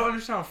happened? I don't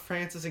understand how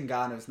Francis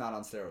Ngannou's not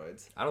on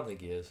steroids. I don't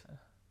think he is.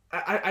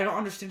 I don't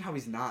understand how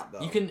he's not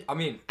though. You can. I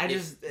mean,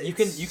 you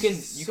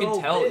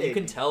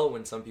can tell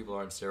when some people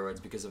are on steroids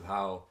because of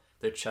how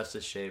their chest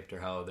is shaped or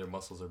how their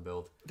muscles are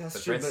built. That's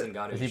but true. Francis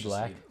Ngannou is he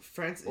black?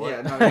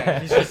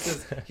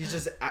 He's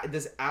just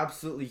this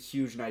absolutely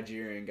huge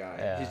Nigerian guy.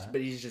 Yeah.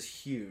 He's just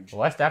huge.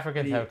 West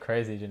Africans have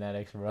crazy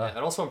genetics, bro. Yeah, and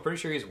also, I'm pretty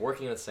sure he's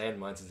working in a sand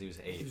mine since he was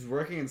 8. He's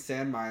working in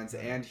sand mines,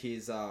 and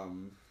he's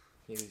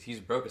He's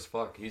broke as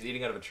fuck. He's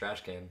eating out of a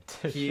trash can.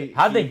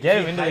 How'd they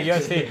get him into the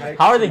UFC?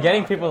 How are they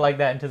getting people like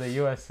that into the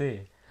UFC?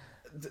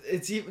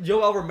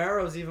 Yoel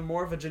Romero's even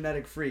more of a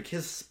genetic freak.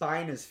 His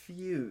spine is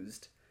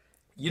fused.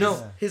 You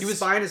know, his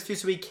spine is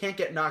fused, so he can't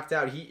get knocked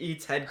out. He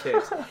eats head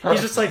kicks.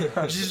 He's just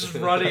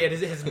running, and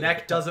his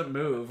neck doesn't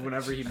move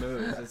whenever he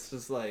moves. It's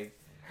just like,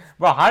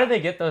 bro, how did they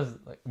get those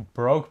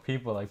broke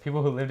people, like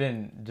people who lived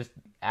in just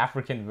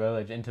African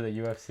village, into the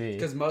UFC?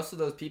 Because most of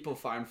those people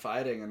find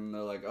fighting, and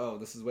they're like, oh,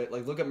 this is like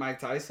look at Mike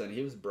Tyson.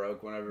 He was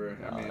broke whenever.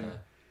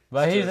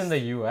 But he's in the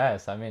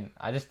U.S. I mean,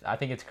 I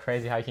think it's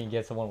crazy how you can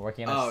get someone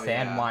working in a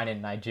sand mine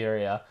in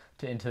Nigeria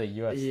into the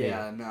UFC.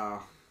 Yeah, no.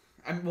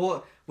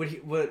 What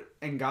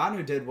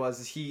Ngannou did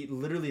was he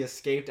literally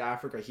escaped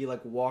Africa. He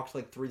walked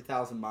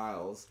 3,000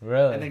 miles.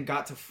 Really? And then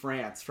got to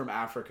France from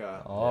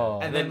Africa. Oh.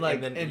 And then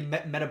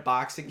met a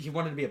boxing. He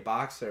wanted to be a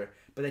boxer,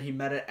 but then he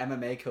met an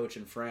MMA coach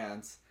in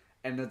France.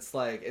 And it's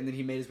and then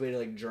he made his way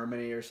to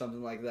Germany or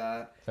something like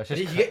that.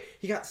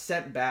 He got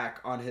sent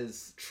back on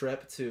his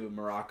trip to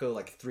Morocco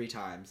 3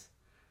 times,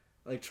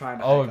 trying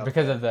to. Oh,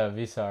 because of the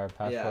visa or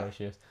passport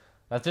issues.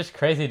 That's just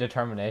crazy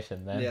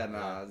determination, then. Yeah,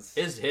 no.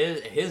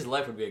 His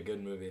life would be a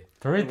good movie.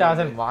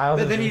 3,000 miles.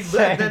 And then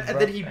insane,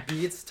 and then he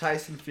beats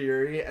Tyson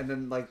Fury, and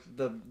then it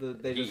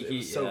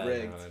was so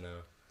rigged. I don't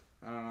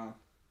know.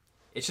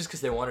 It's just because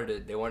they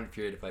wanted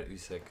Fury to fight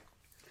Usyk.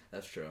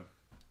 That's true.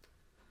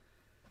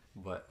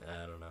 But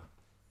I don't know.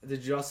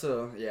 Did you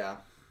also? Yeah.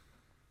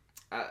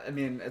 I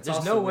mean, it's there's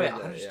also no way.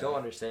 That, I just don't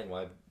understand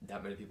why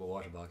that many people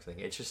watch boxing.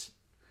 It's just,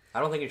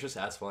 I don't think it's just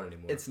as fun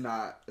anymore. It's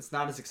not. It's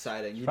not as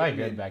exciting. It's probably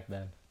good back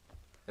then.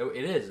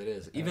 It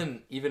is. Yeah.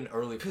 Even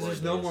early. Because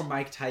there's no more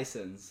Mike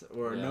Tysons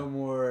or no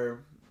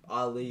more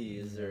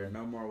Ali's or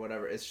no more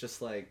whatever. It's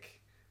just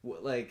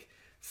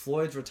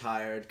Floyd's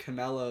retired.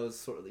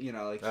 Canelo's he's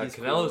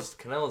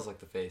Canelo's like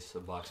the face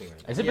of boxing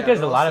right now. Is it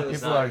because a lot of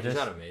people are just... He's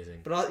not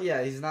amazing. But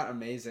he's not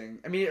amazing.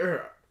 I mean,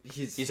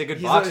 he's a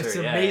good boxer. He's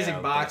an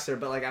amazing boxer,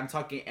 but I'm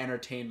talking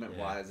entertainment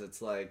wise.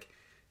 It's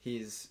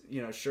he's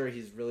sure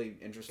he's really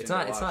interesting. It's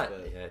not. You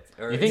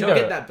don't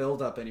get that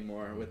build up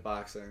anymore with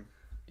boxing.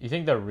 You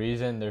think the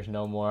reason there's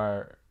no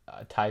more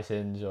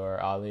Tysons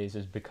or Ali's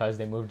is because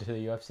they moved to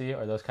the UFC,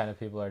 or those kind of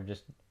people are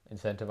just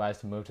incentivized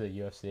to move to the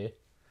UFC?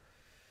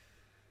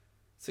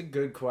 It's a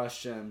good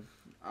question.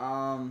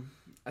 I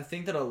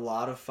think that a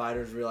lot of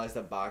fighters realize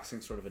that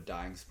boxing's sort of a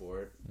dying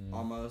sport,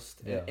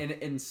 almost,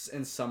 in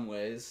some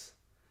ways.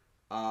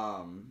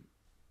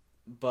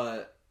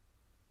 But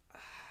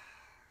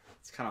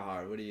it's kind of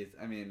hard.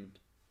 I mean,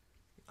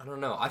 I don't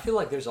know. I feel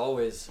like there's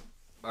always,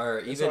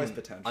 there's always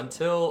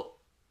potential.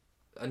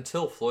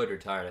 Until Floyd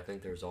retired, I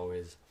think there's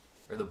always,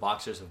 or the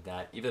boxers of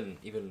that,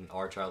 even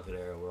our childhood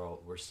era,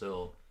 we're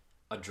still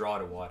a draw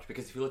to watch.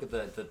 Because if you look at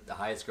the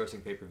highest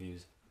grossing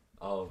pay-per-views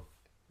of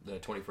the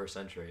 21st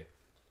century,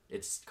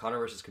 it's Conor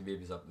versus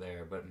Khabib is up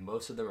there, but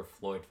most of them are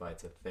Floyd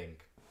fights, I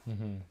think.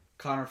 Mm-hmm.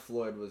 Conor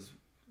Floyd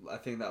I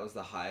think that was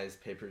the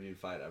highest pay-per-view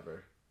fight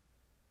ever.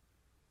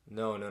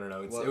 No.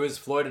 It was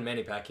Floyd and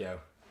Manny Pacquiao.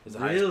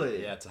 Really?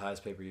 It's the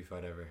highest pay-per-view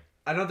fight ever.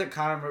 I know that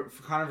Conor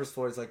versus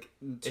Floyd is 2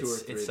 or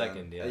 3. It's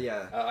second, then.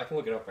 Yeah. I can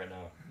look it up right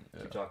now.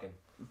 Keep talking.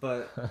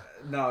 But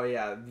no,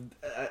 yeah.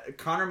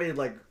 Conor made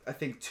I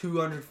think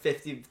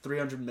 250,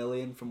 300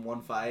 million from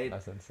one fight.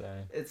 That's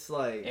insane. It's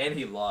and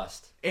he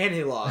lost.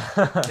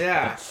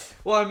 Yeah.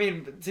 Well, I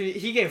mean,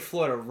 he gave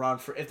Floyd a run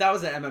for. If that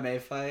was an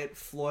MMA fight,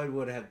 Floyd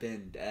would have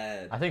been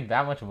dead. I think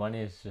that much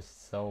money is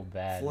just so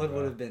bad. Floyd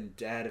would have been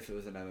dead if it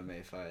was an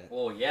MMA fight.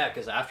 Well, yeah,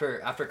 because after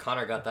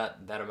Conor got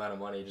that amount of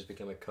money, he just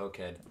became a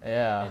cokehead.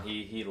 Yeah. And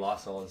he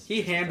lost all his.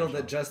 He handled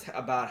it just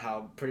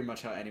about pretty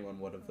much how anyone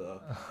would have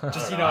though.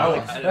 Just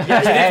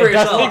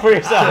Speak for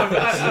yourself.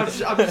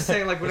 I'm just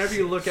saying, whenever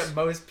you look at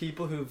most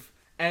people who've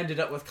ended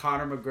up with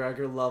Conor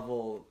McGregor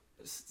level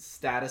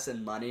status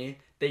and money,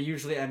 they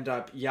usually end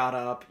up yacht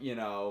up,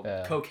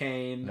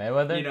 cocaine,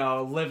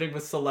 Mayweather? Living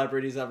with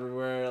celebrities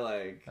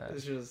everywhere.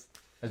 It's just.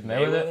 Is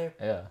Mayweather?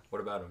 Yeah. What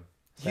about him?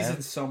 He's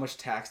in so much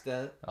tax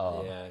debt.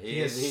 Oh. Yeah,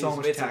 he's so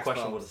much made tax some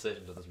questionable problems.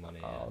 decisions with his money.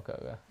 Yeah. Oh,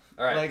 okay.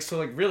 All right.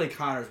 Really,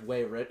 Conor's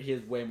way rich. He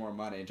has way more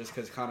money just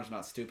because Conor's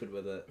not stupid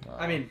with it.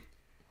 I mean,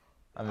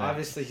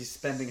 obviously he's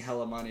spending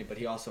hella money, but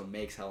he also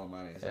makes hella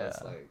money, so it's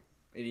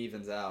it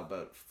evens out.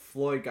 But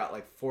Floyd got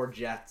 4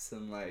 jets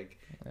and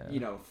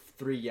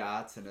 3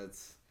 yachts, and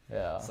it's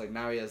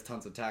now he has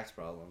tons of tax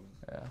problems.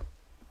 Yeah.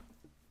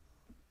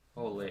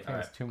 Holy, think all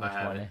right, it's too much I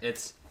have money. it.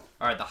 It's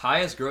all right. The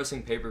highest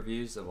grossing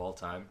pay-per-views of all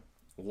time.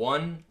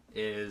 One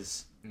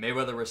is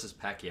Mayweather versus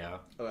Pacquiao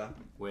Oh, yeah.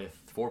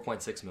 with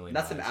 4.6 million.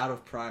 That's an out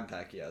of prime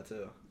Pacquiao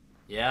too.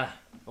 Yeah.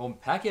 Well,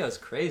 Pacquiao is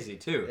crazy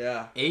too.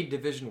 Yeah.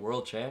 8-division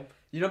world champ.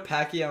 You know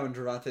Pacquiao and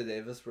Gervonta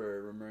Davis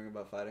were rumoring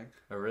about fighting.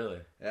 Oh really?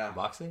 Yeah.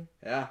 Boxing?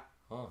 Yeah.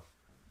 Oh.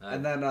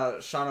 And then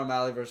Sean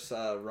O'Malley versus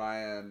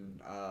Ryan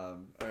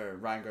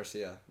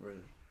Garcia.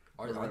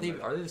 Are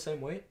they the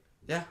same weight?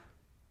 Yeah.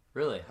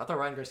 Really? I thought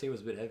Ryan Garcia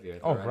was a bit heavier.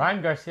 Oh,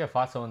 Ryan Garcia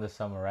fought someone this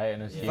summer, right?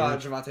 And it was He huge. fought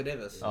Gervonta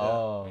Davis.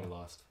 Oh. And he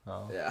lost.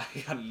 Oh. Yeah,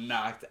 he got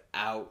knocked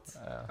out.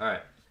 All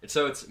right.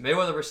 So it's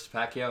Mayweather versus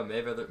Pacquiao,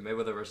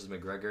 Mayweather versus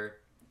McGregor,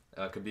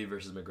 Khabib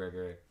versus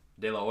McGregor,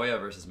 De La Hoya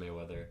versus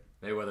Mayweather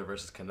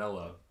versus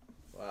Canelo,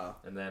 Wow.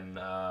 and then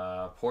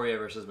Poirier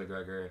versus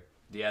McGregor,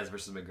 Diaz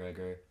versus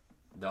McGregor,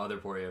 the other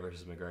Poirier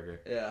versus McGregor.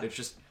 Yeah. It's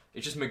just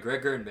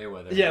McGregor and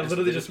Mayweather. Yeah, They're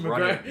literally just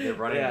McGregor. They're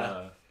running.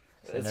 Yeah.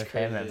 It's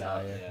Entertainment crazy.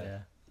 value. Yeah. Yeah.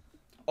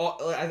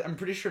 Oh, I'm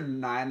pretty sure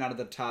 9 out of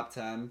the top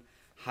 10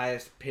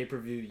 highest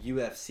pay-per-view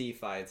UFC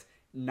fights,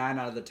 9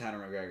 out of the 10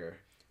 are McGregor.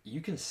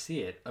 You can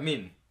see it. I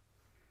mean,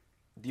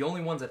 the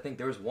only ones I think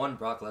there was one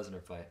Brock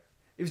Lesnar fight.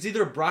 It was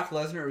either Brock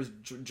Lesnar or it was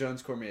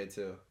Jones Cormier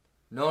too.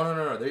 No.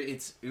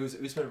 It was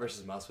Usman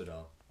versus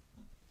Masvidal.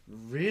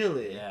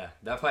 Really? Yeah,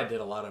 that fight did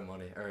a lot of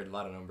money or a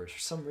lot of numbers for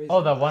some reason.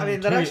 Oh, that one. I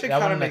mean, that actually that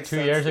kinda one like makes 2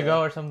 sense, years though.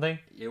 ago or something.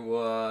 It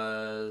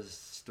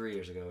was 3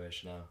 years ago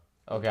ish now.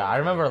 Okay, I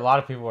remember a lot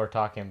of people were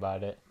talking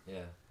about it.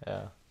 Yeah.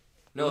 Yeah.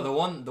 No, the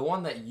one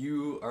that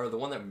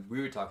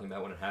we were talking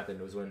about when it happened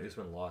was when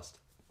Usman lost.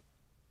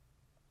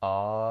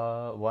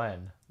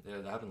 When?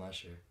 Yeah, that happened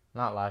last year.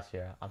 Not last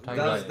year. I'm talking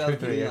That was- about that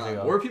was 2-3 years Leon. ago.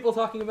 What were people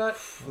talking about?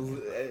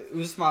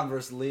 Usman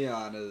versus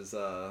Leon is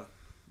that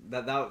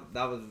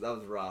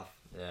was rough.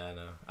 Yeah, I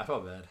know. I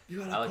felt bad.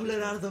 You I gotta like pull it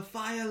Usman. out of the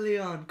fire,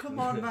 Leon. Come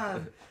on,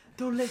 man.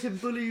 Don't let him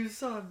bully you,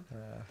 son.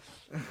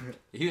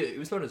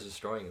 Usman was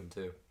destroying him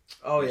too.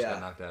 Oh He just got yeah.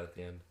 knocked out at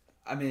the end.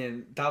 I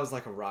mean, that was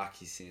like a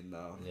Rocky scene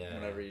though. Yeah.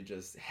 Whenever you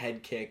just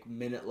head kick,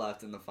 minute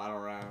left in the final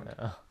round.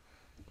 Yeah.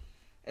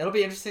 It'll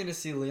be interesting to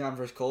see Leon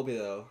versus Colby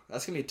though.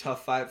 That's gonna be a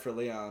tough fight for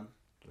Leon.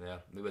 Yeah,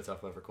 maybe a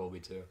tough one for Colby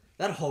too.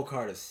 That whole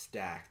card is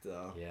stacked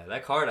though. Yeah,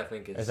 that card I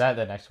think is. Is that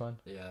the next one?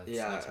 Yeah, it's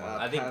Yeah, the next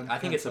one. I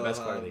think it's the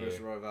best card of the versus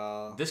year.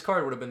 Royval. This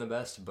card would have been the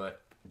best,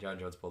 but John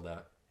Jones pulled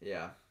out.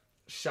 Yeah,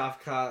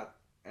 Shafkat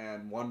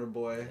and Wonder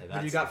Boy. Yeah, What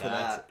do you got for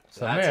that? That's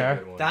a Samir.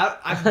 good one.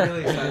 That I'm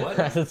really excited. What?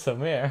 I said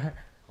Samir.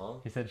 Huh?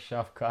 He said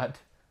Shafkat.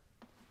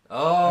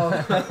 Oh.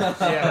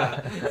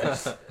 Yeah.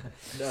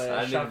 No,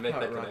 I didn't even make Shafkat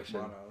that connection.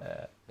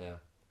 Rakhmonov. Yeah,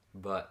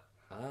 but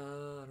I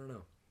don't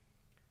know.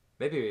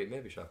 Maybe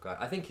Shafkat.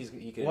 I think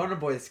he could. Wonder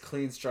Boy is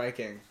clean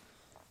striking.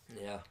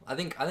 Yeah, I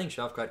think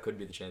Shafkat could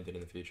be the champion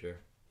in the future.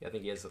 Yeah, I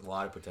think he has a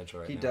lot of potential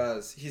right now. He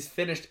does. He's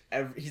finished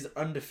he's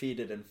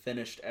undefeated and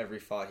finished every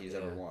fight he's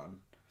ever won.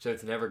 So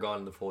it's never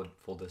gone the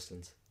full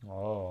distance.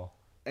 Oh.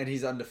 And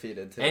he's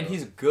undefeated too. And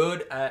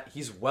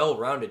he's well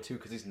rounded too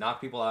because he's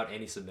knocked people out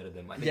and he submitted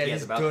them. I think he has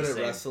he's about good the at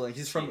same. wrestling.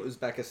 He's from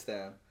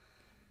Uzbekistan.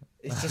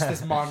 It's just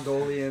this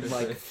Mongolian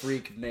like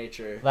freak of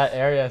nature. That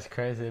area is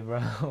crazy, bro.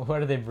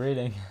 What are they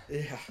breeding?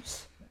 Yeah.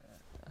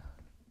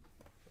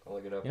 I'll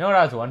look it up. You know what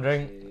I was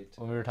wondering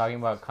when we were talking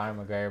about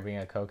Conor McGregor being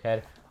a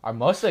cokehead? Are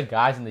most of the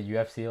guys in the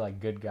UFC like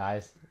good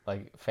guys,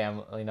 like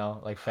family,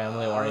 like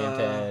family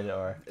oriented,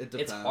 or? It depends.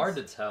 It's hard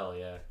to tell,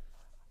 yeah.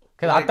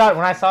 Because I thought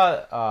when I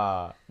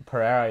saw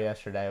Pereira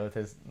yesterday with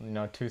his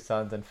 2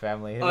 sons and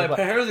family, Oh,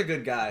 Pereira's a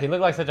good guy. he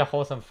looked like such a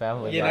wholesome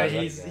family You guy.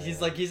 know,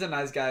 he's a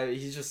nice guy.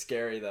 He's just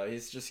scary though.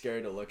 He's just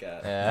scary to look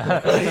at.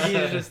 Yeah. Like,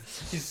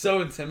 he's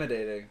so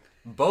intimidating.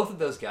 Both of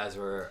those guys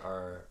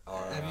are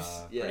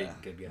yeah. pretty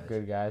good guys.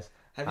 Good guys.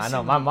 Have you I know.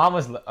 seen My mom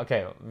was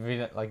okay.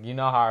 Like how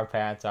our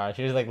parents are.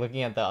 She was like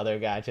looking at the other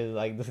guy. She was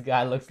like, "This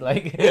guy looks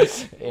like,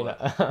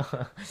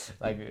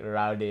 like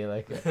rowdy,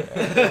 like."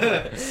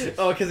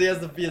 Oh, because he has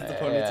the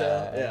ponytail.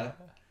 Yeah. Yeah.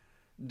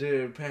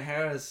 Dude,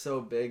 Pereira is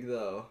so big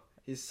though.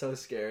 He's so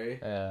scary.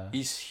 Yeah.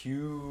 He's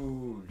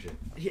huge.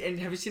 And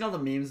have you seen all the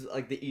memes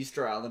like the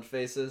Easter Island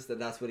faces?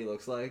 That's what he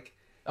looks like.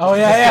 Oh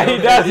yeah, he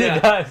does. Yeah. He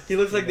does. He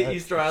looks like He the does.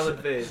 Easter Island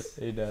face.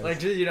 He does. Like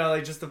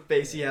just the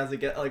face he has to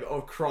get like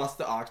across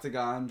the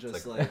octagon,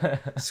 just like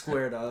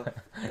squared up.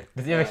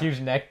 Does he have a huge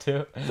neck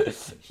too?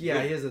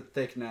 Yeah, he has a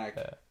thick neck.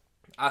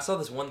 I saw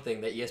this one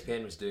thing that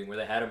ESPN was doing where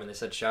they had him and they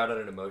said shout out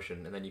an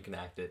emotion and then you can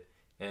act it.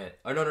 And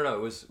no,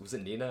 was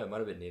it Nina? It might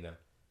have been Nina.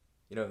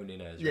 You know who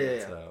Nina is, right? Yeah,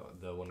 It's, yeah.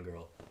 the one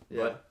girl.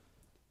 Yeah. But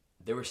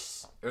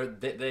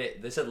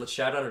they said let's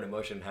shout out an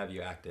emotion and have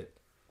you act it,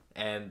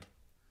 and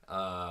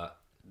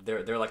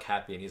they're like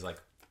happy and he's like,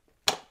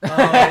 Oh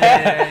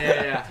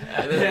yeah.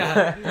 and then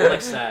Yeah. they're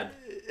like sad.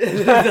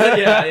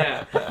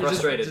 Yeah.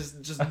 Frustrated.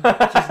 Just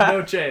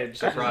no change.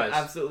 Surprise.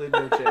 Absolutely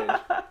no change.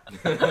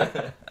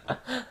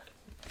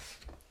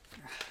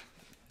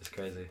 It's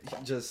crazy.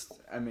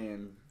 I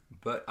mean,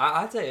 But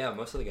I'd say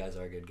most of the guys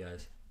are good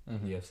guys.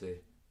 Mhm. UFC.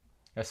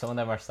 Or some of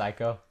them are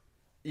psycho.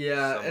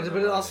 Yeah, Someone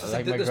but it also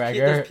like there's McGregor.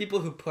 There's people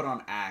who put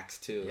on acts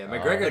too. Yeah,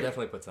 McGregor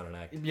definitely puts on an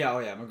act.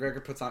 Yeah,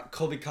 McGregor puts on.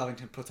 Colby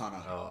Covington puts on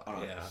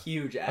a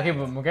huge act. Okay,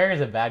 but McGregor's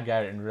a bad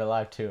guy in real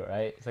life too,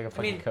 right? It's like a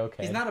fucking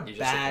cokehead. He's not a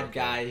bad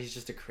guy. He's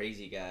just a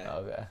crazy guy. Oh,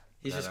 okay.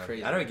 He's just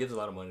crazy. I know he gives a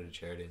lot of money to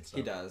charity and stuff.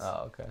 He does.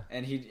 Oh, okay.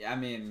 And he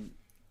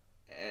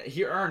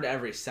earned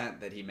every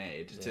cent that he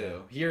made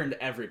too. He earned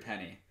every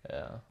penny.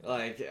 Yeah.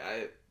 Like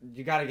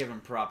you got to give him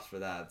props for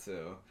that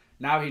too.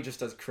 Now he just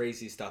does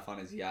crazy stuff on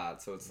his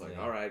yacht, so it's like,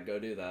 all right, go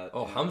do that.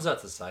 Oh,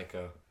 Hamzat's a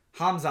psycho.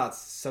 Hamzat's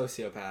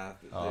sociopath.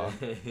 Oh.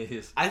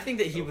 I think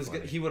that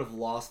he would have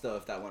lost though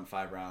if that went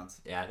 5 rounds.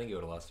 Yeah, I think he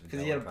would have lost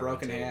because he had a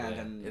broken hand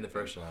and in the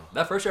first round.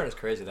 That first round is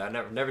crazy. Though.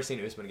 I've never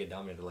seen Usman get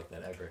dominated like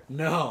that ever.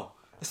 No,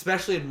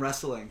 especially in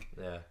wrestling.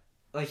 Yeah.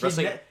 Like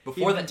wrestling,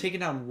 before been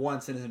taken down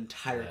once in his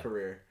entire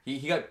career.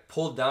 He got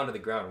pulled down to the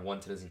ground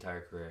once in his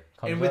entire career.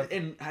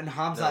 And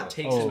Hamzat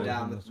takes him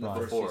down within the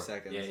first few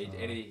seconds. Yeah,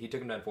 he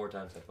took him down 4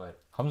 times that fight.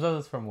 Hamzat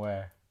is from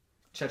where?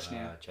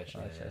 Chechnya.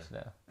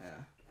 Chechnya. Yeah.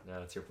 No,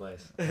 that's your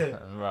place.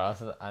 Bro,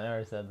 I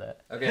never said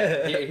that.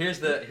 Okay, here's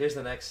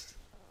the next.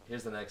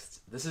 This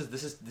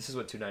is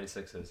what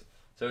 296 is.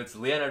 So it's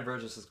Leon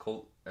Edwards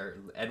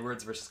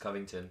versus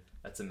Covington.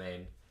 That's the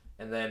main,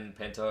 and then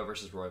Pantoja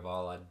versus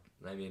Royval.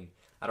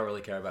 I don't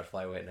really care about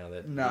flyweight now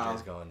that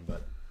DJ's gone,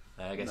 but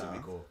I guess it'd be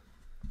cool.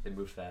 They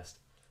move fast.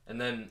 And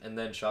then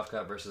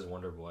Shavkat versus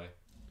Wonder Boy,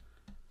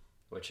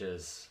 which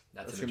is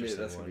that's an interesting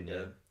one. That's gonna be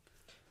good.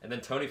 And then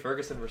Tony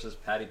Ferguson versus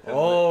Paddy Pimblett.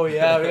 Oh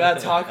yeah, we gotta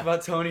talk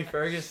about Tony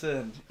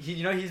Ferguson.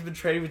 He's been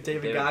trading with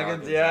David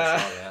Goggins.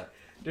 Yeah.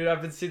 Dude,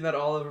 I've been seeing that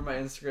all over my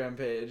Instagram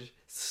page.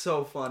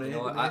 So funny. You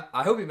know what?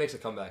 I hope he makes a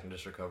comeback and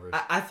just recovers.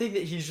 I think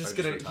that he's just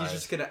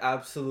gonna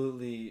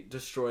absolutely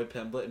destroy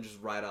Pimblett and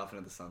just ride off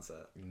into the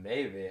sunset.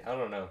 Maybe. I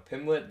don't know.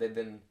 Pimblett,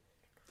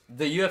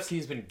 the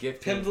UFC's been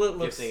gifting him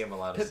a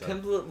lot of stuff.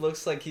 Pimblett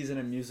looks like he's in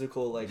a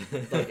musical, like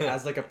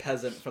as like a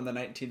peasant from the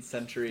 19th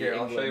century. Here,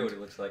 England. I'll show you what he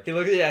looks like.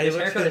 His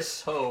haircut is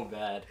so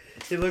bad.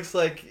 He looks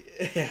like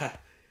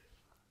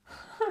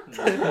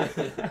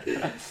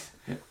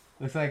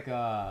Looks like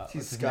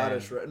he's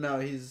Scottish, right? No,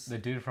 he's the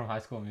dude from High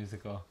School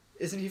Musical.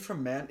 Isn't he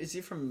from Is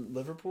he from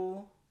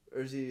Liverpool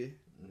or is he?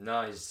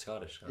 No, he's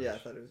Scottish. Yeah, I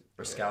thought it was.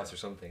 Or Scouts or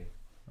something.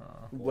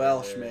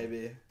 Welsh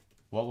maybe.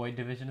 What weight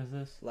division is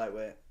this?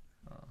 Lightweight.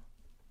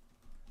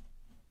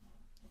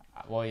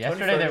 Well,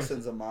 yesterday Tony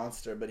Ferguson's a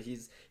monster, but he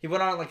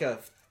went on like a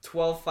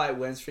 12-fight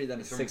win streak, then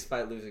a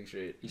 6-fight losing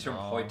streak. He's from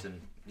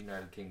Hoyton,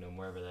 United Kingdom,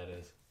 wherever that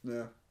is.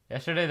 Yeah.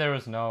 Yesterday there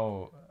was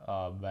no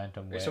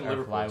bantamweight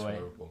or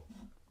flyweight.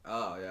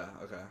 Oh yeah,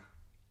 okay.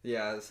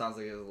 Yeah, it sounds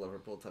like it was a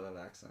Liverpool type of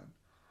accent.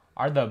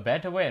 Are the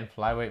bantamweight and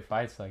flyweight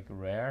fights like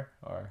rare,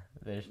 or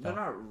they're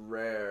not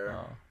rare?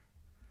 Oh.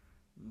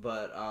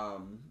 But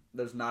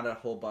there's not a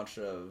whole bunch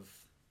of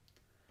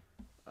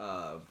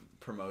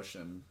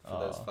promotion for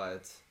those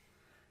fights.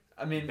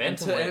 I mean,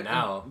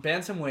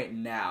 bantamweight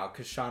now,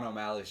 because Sean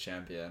O'Malley's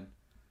champion.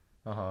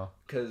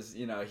 Because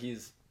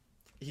he's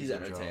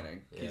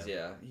entertaining.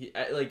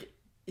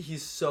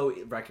 He's so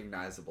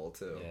recognizable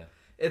too. Yeah.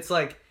 It's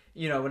like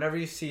whenever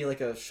you see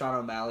like a Sean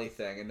O'Malley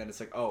thing, and then it's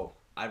like, oh,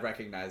 I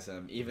recognize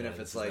him, even if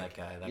it's like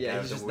that guy.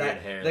 He's just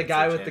the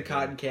guy with the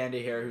cotton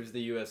candy hair who's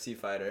the UFC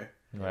fighter.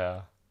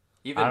 Yeah.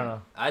 I don't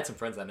know. I had some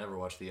friends that never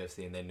watched the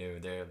UFC and they knew.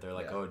 They're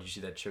like, oh, did you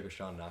see that Sugar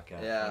Sean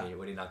knockout? Yeah.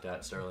 When he knocked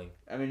out Sterling.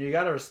 I mean, you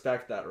gotta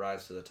respect that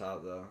rise to the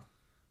top, though.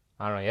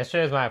 I don't know.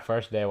 Yesterday was my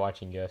first day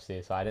watching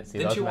UFC, so I didn't see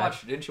those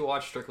matches. Didn't you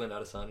watch Strickland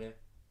Adesanya?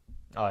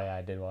 Oh yeah,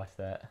 I did watch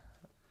that.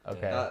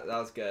 Okay. That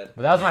was good.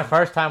 But that was my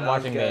first time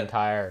watching the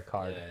entire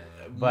card.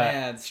 Yeah. But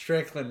man,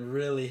 Strickland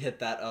really hit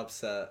that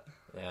upset.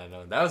 Yeah,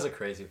 no, that was a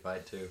crazy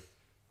fight too.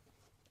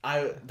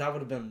 That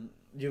would have been.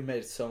 You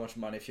made so much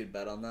money if you'd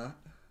bet on that.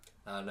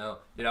 No.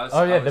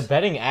 Dude, the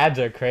betting ads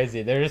are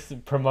crazy. They're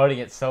just promoting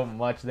it so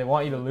much. They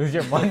want you to lose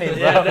your money,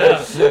 bro.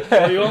 No.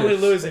 You only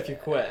lose if you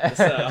quit.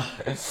 So.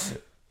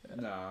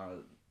 No.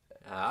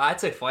 I'd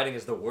say fighting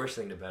is the worst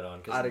thing to bet on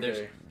because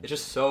there's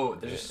just so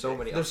many.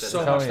 There's upsets.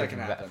 so much that can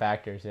happen.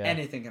 Factors, yeah.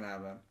 Anything can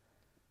happen.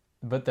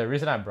 But the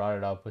reason I brought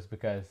it up was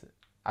because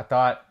I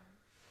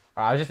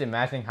was just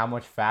imagining how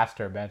much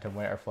faster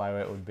bantamweight or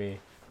flyweight would be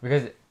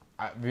because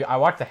I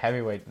watched the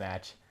heavyweight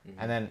match.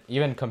 And then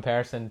even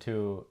comparison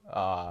to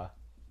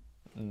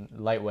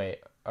lightweight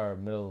or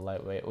middle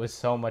lightweight, it was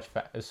so much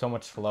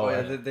slower. Oh,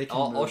 yeah, they can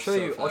I'll move show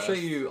you. fast.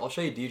 I'll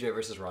show you DJ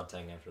versus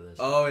Rodtang after this.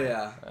 Oh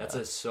yeah,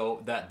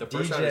 the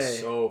first round is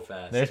so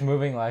fast. They're just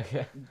moving like.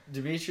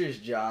 Demetrius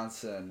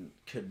Johnson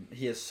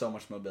he has so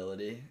much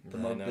mobility. The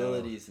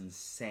mobility is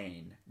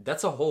insane.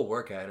 That's a whole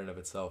workout in and of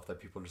itself that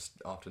people just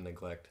often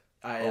neglect.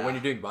 Or when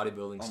you're doing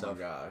bodybuilding stuff,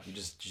 you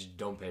just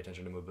don't pay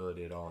attention to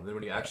mobility at all. And then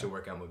when you actually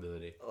work out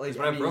mobility, because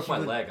when I broke my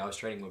leg, I was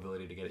training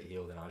mobility to get it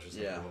healed, and I was just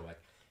like,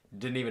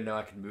 didn't even know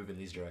I could move in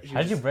these directions.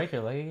 How did you break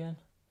your leg again?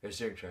 It was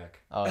during track.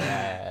 Oh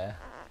yeah.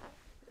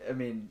 I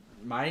mean,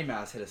 Mighty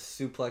Mouse hit a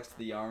suplex to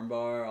the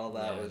armbar. All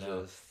that was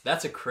just.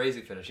 That's a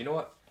crazy finish. You know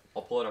what?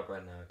 I'll pull it up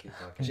right now. Keep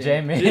talking.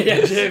 Jamie.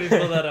 Yeah, Jamie,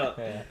 pull that up.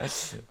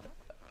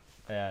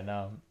 Yeah,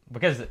 no,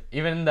 because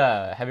even in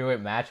the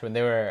heavyweight match when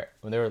they were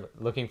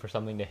looking for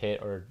something to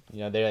hit, or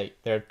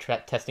they're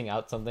testing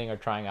out something or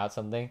trying out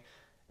something,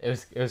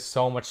 it was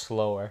so much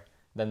slower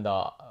than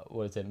the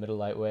what is it, middle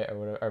lightweight or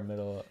whatever, or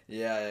middle.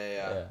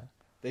 Yeah.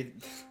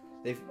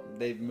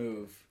 They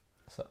move.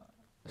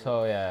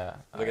 So yeah.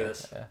 Look at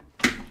this. Yeah.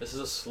 This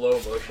is a slow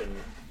motion.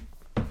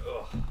 Ugh.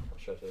 I'll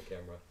show it to the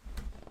camera.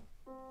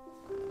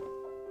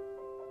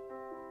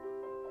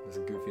 There's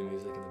goofy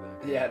music in the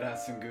back. Yeah,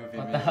 that's some goofy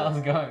What music. the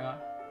hell's going on?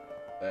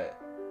 But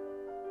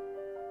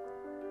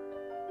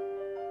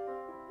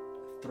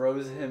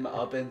throws him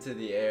up into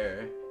the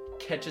air,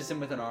 catches him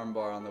with an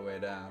armbar on the way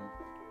down.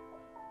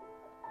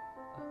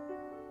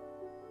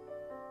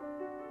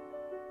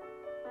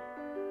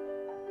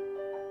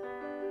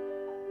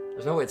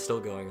 There's no way it's still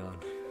going on.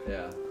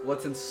 Yeah.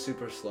 What's in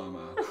super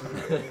slow-mo?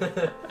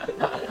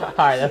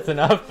 Alright, that's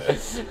enough.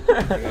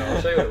 Hang on,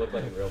 I'll show you what it looked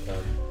like in real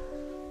time.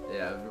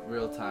 Yeah,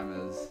 real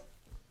time is...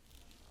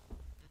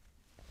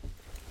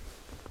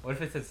 What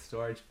if it's a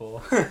storage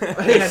pool?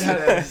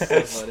 That's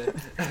so funny.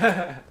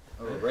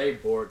 Oh, Ray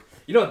Borg.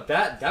 You know,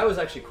 that was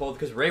actually cold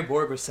because Ray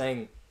Borg was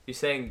saying, he's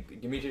saying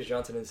Demetrius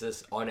Johnson is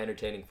this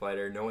unentertaining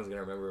fighter. No one's going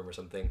to remember him or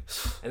something.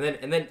 And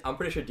then I'm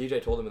pretty sure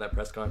DJ told him in that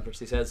press conference,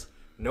 he says,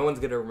 no one's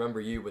going to remember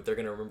you, but they're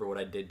going to remember what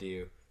I did to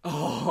you.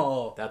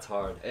 Oh. That's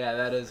hard. Yeah,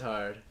 that is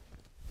hard.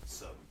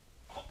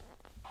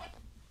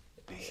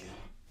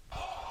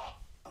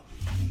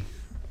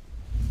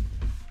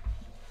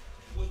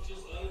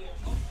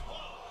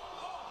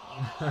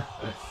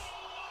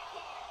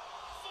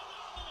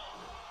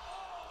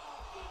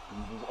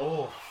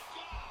 Oh.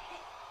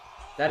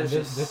 That is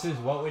just... This is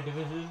what weight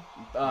division?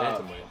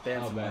 Bantamweight.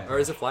 Bantamweight. Or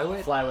is it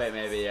flyweight? Flyweight,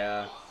 maybe,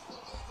 yeah.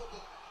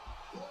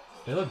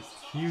 They look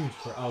huge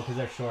because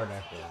they're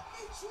shorter.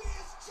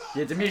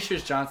 Yeah,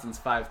 Demetrius Johnson's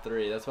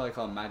 5'3". That's why they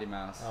call him Mighty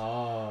Mouse.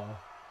 Oh.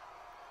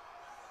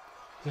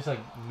 Just like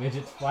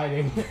midgets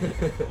fighting.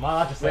 Am I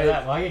allowed to say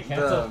that? Will I get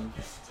canceled?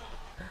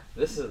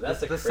 That's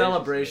the crazy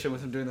celebration thing.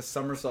 with him doing the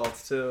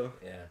somersaults too.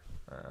 Yeah.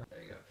 There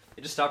you go.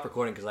 It just stopped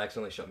recording because I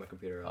accidentally shut my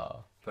computer off.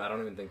 Oh. But I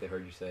don't even think they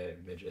heard you say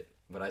midget.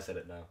 But I said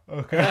it now.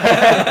 Okay.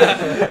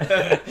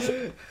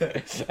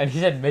 And he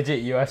said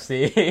midget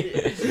UFC.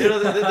 There is.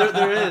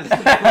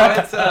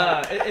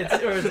 No,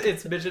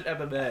 it's midget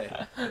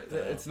MMA.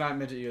 It's not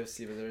midget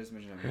UFC, but there is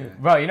midget MMA.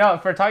 Bro,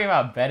 if we're talking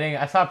about betting,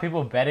 I saw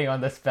people betting on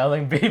the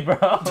spelling bee, bro.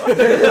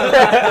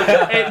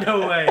 Ain't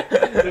no way.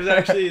 There's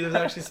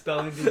actually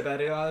spelling bee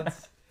betting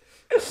odds.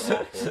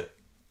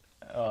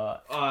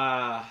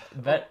 Awful.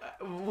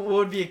 What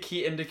would be a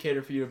key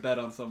indicator for you to bet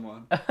on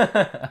someone?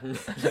 Ethnicity.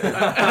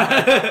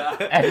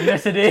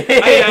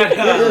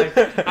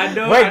 I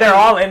know. Wait, they're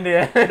all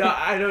Indian. No,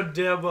 I know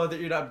damn well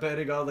that you're not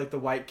betting on the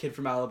white kid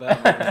from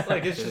Alabama.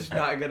 It's just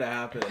not gonna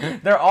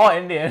happen. They're all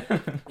Indian.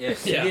 Yeah,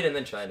 Indian and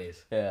then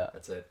Chinese. Yeah.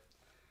 That's it.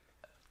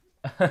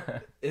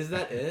 Is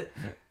that it?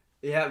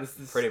 Yeah, this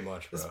Pretty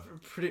much, bro.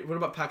 What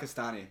about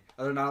Pakistani?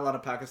 Are there not a lot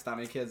of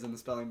Pakistani kids in the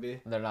spelling bee?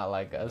 They're not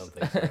like I us.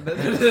 don't think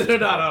so. They're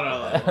not on our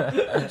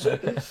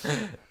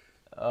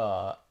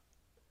level.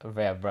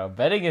 Yeah, bro.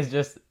 Betting is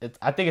just,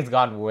 I think it's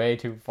gone way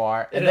too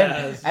far. And you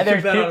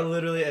can bet on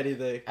literally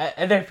anything.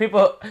 And there's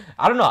people,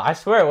 I don't know, I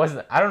swear it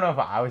wasn't, I don't know if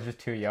I was just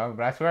too young,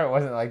 but I swear it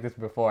wasn't like this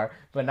before.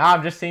 But now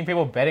I'm just seeing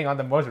people betting on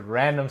the most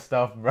random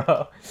stuff,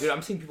 bro. Dude,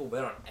 I'm seeing people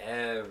bet on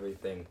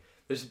everything.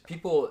 There's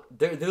people,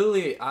 they're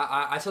literally,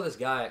 I saw this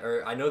guy,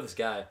 or I know this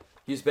guy,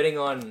 he was betting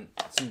on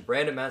some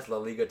random ass La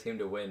Liga team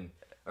to win,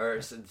 or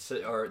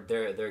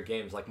their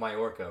games, like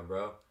Mallorca,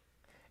 bro.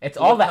 It's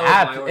all the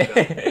apps.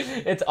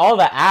 It's all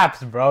the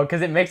apps, bro,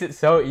 because it makes it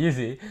so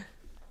easy.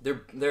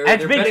 They're and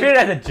it's being treated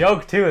as a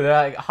joke, too. They're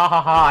like, ha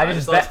ha ha, I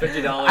just lost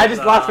 $50. I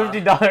just lost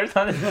 $50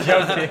 on this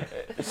joke,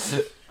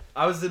 dude.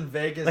 I was in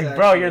Vegas. Like,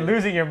 bro, you're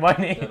losing your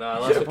money. No, I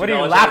lost $50. What are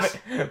you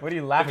laughing? What are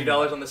you laughing?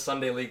 $50 on the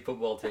Sunday League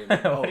football team.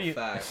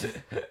 Fact.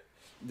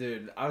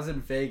 Dude, I was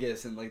in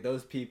Vegas and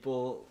those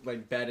people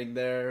betting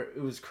there,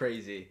 it was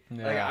crazy.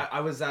 Yeah.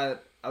 I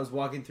was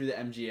walking through the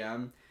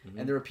MGM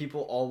and there were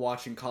people all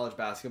watching college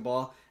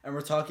basketball, and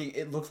we're talking,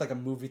 it looked like a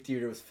movie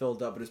theater was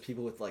filled up, but it was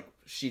people with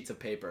sheets of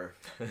paper.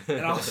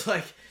 And I was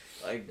like,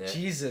 yeah.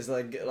 Jesus,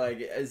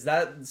 is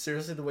that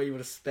seriously the way you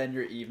want to spend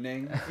your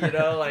evening? You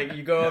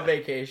go on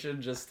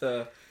vacation just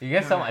to... You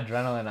get some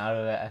adrenaline out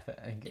of it, I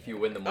think. If you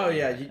win the money. Oh,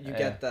 yeah, you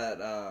get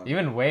that...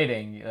 Even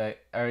waiting,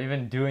 or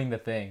even doing the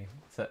thing.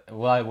 So,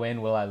 will I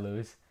win? Will I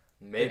lose?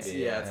 Maybe. It's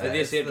the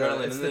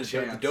adrenaline. And then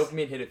the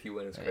dopamine hit if you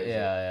win is crazy.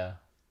 Yeah.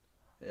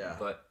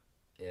 But,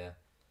 yeah.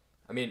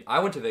 I mean, I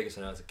went to Vegas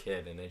when I was a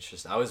kid, and it's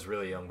just, I was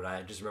really young, but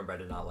I just remember I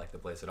did not like the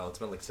place at all. It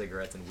smelled like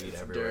cigarettes and weed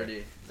everywhere.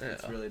 Dirty. Yeah.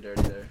 It's really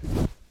dirty there.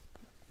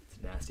 It's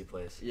a nasty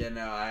place. Yeah,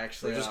 no, I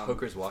actually... There's just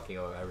hookers walking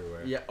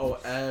everywhere. Yeah,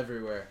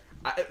 everywhere.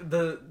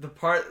 The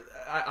part...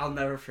 I'll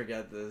never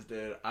forget this,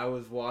 dude. I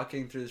was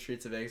walking through the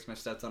streets of Vegas, and I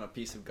stepped on a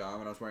piece of gum,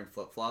 and I was wearing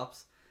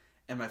flip-flops,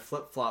 and my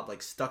flip-flop,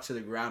 stuck to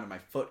the ground, and my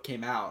foot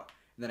came out,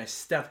 and then I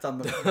stepped on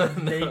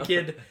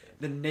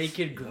the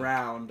naked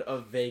ground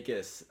of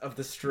Vegas, of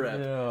the Strip.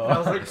 And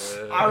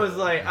I was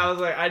like,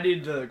 I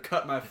need to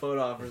cut my foot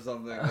off or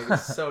something. Like,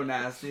 it's so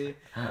nasty.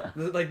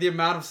 Like, the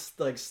amount of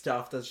like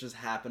stuff that's just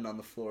happened on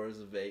the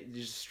floors of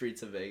these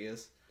streets of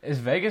Vegas. Is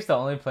Vegas the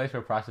only place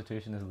where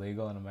prostitution is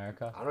legal in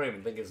America? I don't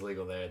even think it's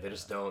legal there. They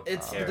just don't.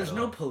 There's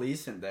no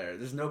police in there.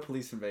 There's no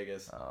police in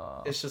Vegas.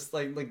 It's just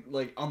like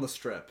on the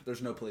Strip.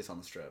 There's no police on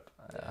the Strip.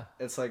 Yeah.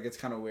 It's like, it's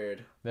kind of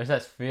weird. There's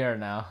that Sphere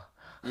now.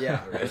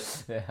 Yeah.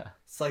 Yeah.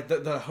 It's like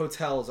the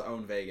hotels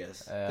own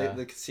Vegas. Yeah.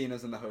 The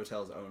casinos and the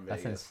hotels own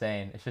Vegas. That's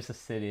insane. It's just a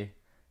city.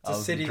 It's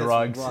a city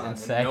drugs that's and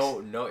sex. No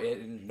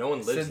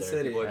one lives Sin there.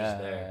 City. People are just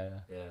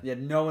there. Yeah,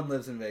 no one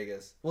lives in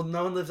Vegas. Well,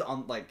 no one lives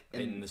on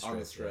In the Strip, on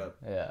the Strip.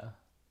 Yeah.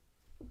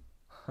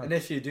 And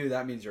if you do,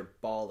 that means you're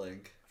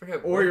balling.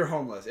 Or you're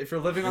homeless. If you're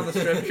living on the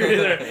Strip,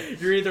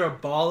 you're either a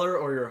baller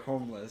or you're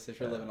homeless if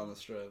you're living on the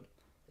Strip.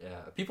 Yeah,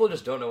 people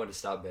just don't know when to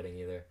stop betting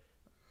either.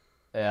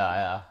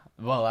 Yeah.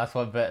 Well,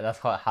 that's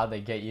how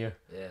they get you.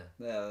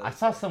 Yeah. I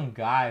saw some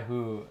guy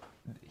who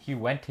he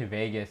went to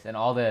Vegas and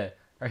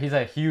he's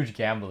a huge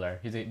gambler.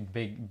 He's a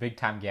big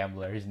time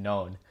gambler. He's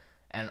known,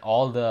 and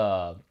all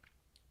the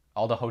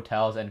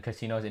hotels and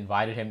casinos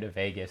invited him to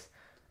Vegas,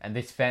 and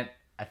they spent,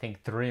 I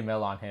think, $3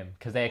 million on him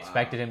because they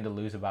expected him to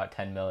lose about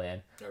 $10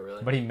 million. Oh,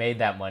 really? But he made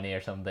that money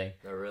or something.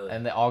 Oh, really?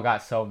 And they all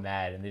got so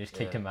mad and they just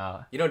kicked him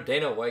out. You know,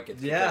 Dana White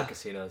gets kicked out of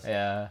casinos.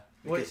 Yeah.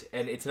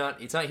 And it's not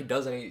he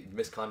does any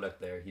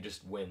misconduct there. He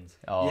just wins.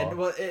 Oh. Yeah,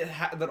 well,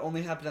 that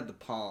only happened at the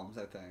Palms,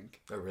 I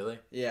think. Oh, really?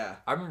 Yeah.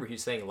 I remember he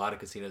saying a lot of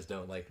casinos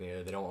don't like me.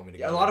 Or they don't want me to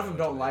go. Yeah, a lot of them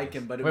don't like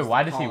him, but it wait, was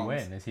why the does he Palms.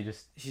 win? Is he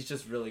just... He's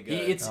just really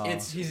good.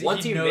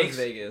 Once he knows makes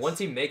Vegas. Once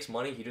he makes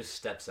money, he just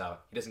steps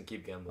out. He doesn't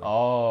keep gambling.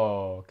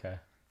 Oh, okay.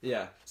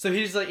 Yeah. So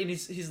he's like, and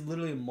he's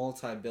literally a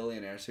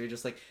multi-billionaire. So he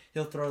just like,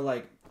 he'll throw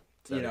like,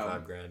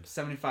 75 grand.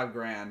 75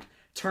 grand,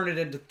 turn it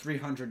into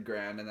 300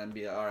 grand, and then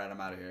be like, all right, I'm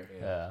out of here.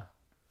 Yeah.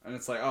 And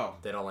it's like, oh.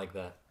 They don't like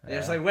that. Yeah.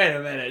 It's like, wait a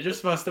minute, you're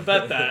supposed to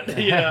bet that.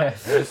 You know?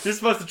 You're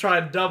supposed to try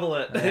and double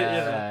it.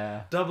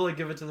 Yeah. Double it,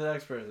 give it to the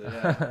next person.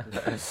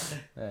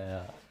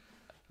 Yeah.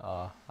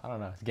 I don't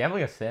know. Is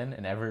gambling a sin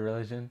in every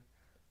religion?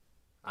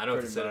 I know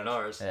it's a sin in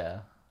ours. Yeah.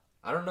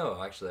 I don't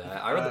know, actually.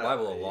 I read the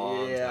Bible a long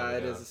time ago. Yeah,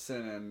 it is a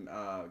sin,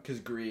 because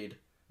greed.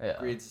 Yeah.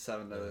 Greed's a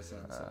 7 deadly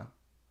sins. So.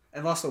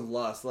 And also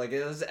lust. Like,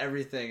 it was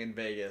everything in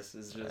Vegas.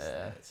 Is just...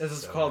 this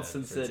is called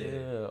Sin City.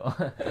 Ew.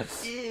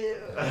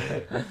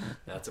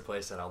 That's a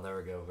place that I'll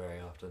never go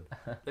very often.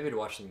 Maybe to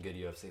watch some good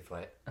UFC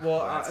fight.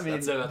 Well, I mean,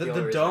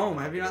 the Dome.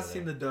 Have you not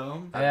seen the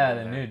Dome? Yeah,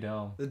 the new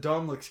Dome. The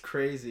Dome looks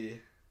crazy.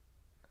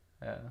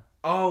 Yeah.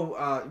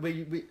 Oh,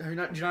 wait, do you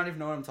not even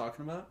know what I'm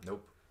talking about?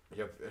 Nope.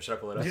 Should I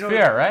pull it up? The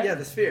Sphere, right? Yeah,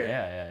 the Sphere.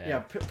 Yeah.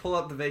 Pull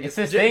up the Vegas.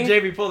 It's this thing.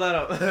 JB, pull that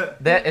up.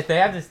 If they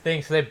have this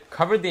thing, so they've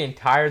covered the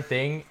entire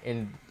thing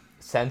in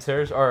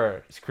sensors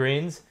or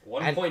screens.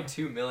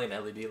 1.2 million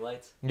LED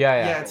lights.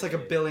 Yeah, it's like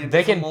 $1 billion.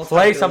 They can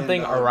play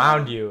something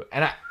around you,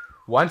 and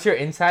once you're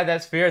inside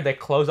that sphere, they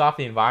close off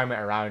the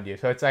environment around you.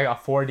 So it's like a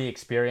 4D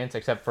experience,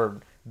 except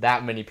for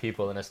that many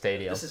people in a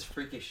stadium. This is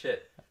freaky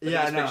shit.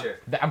 Yeah, I know.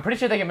 I'm pretty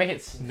sure they can make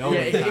it snow.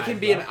 Yeah, inside, it can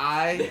be an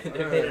eye. They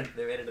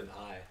made it an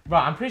eye. Bro,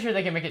 I'm pretty sure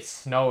they can make it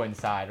snow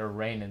inside or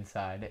rain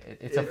inside.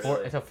 It's a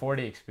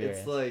 4D experience.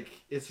 It's like,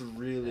 it's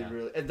really,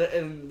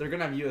 and they're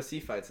gonna have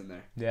UFC fights in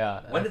there.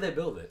 Yeah. When did they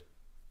build it?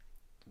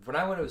 When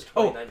I went, it was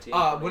 2019.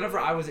 Whenever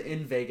I was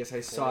in Vegas,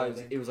 I saw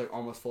it was like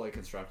almost fully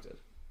constructed.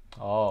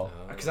 Oh.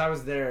 Because I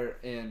was there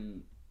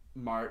in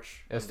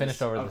March. It was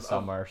finished over the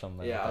summer or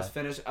something. Yeah, like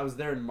that. I was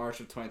there in March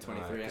of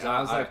 2023, and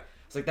I was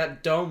like,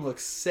 that dome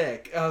looks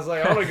sick. I was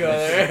like, I want to go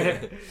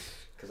there.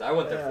 Because I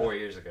went there 4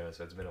 years ago,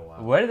 so it's been a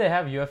while. Where do they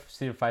have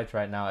UFC fights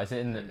right now? Is it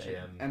in the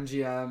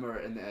MGM or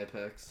in the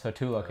Apex? So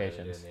 2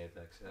 locations. In the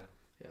Apex, yeah.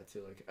 Yeah, 2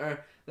 locations.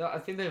 I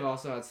think they've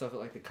also had stuff at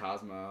like the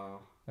Cosmo.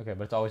 Okay,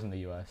 but it's always in the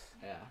U.S.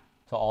 Yeah.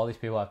 So all these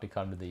people have to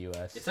come to the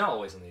U.S. It's not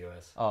always in the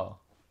U.S. Oh.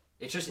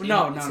 It's just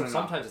no.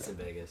 Sometimes it's in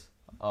Vegas.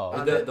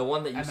 Oh. The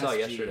one that you saw MSG.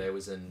 yesterday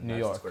was in New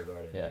York. Square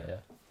Garden.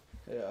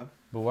 Yeah.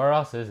 But where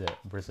else is it?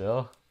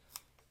 Brazil?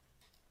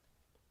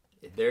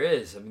 There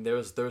is. I mean, there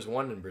was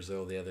one in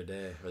Brazil the other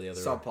day or the other.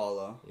 Sao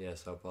Paulo. Yeah,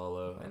 Sao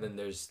Paulo, and then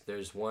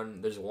there's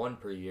one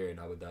per year in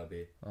Abu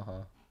Dhabi.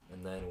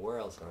 And then where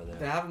else are there?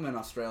 They have them in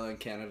Australia and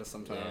Canada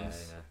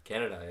sometimes. Yeah.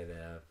 Canada, they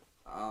have.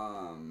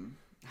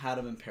 Had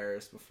them in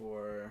Paris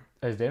before.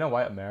 Is Dana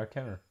White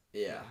American or?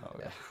 Yeah.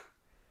 Okay.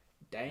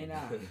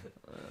 Dana.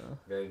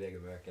 Very big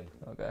American.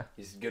 Okay.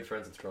 He's good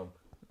friends with Trump.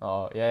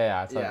 Oh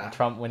yeah. It's like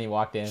Trump when he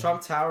walked in.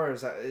 Trump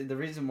Towers. The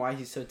reason why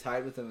he's so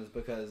tight with them is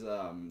because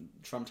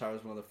Trump Tower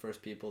was one of the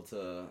first people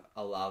to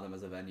allow them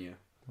as a venue.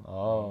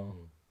 Oh.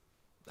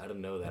 I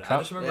didn't know that. Trump, I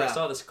just remember I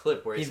saw this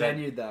clip where he said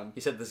venued them.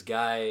 He said this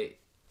guy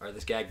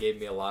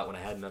gave me a lot when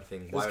I had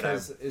nothing.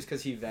 It's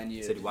because he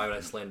venued. He said, why would I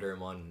slander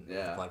him on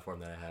the platform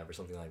that I have or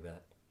something like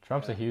that?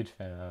 Trump's a huge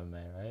fan of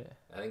MMA, right?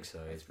 I think so.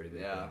 He's pretty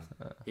big. Yeah.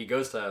 He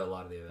goes to a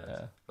lot of the events.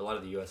 Yeah. A lot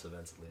of the U.S.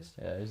 events, at least.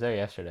 Yeah, he was there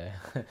yesterday.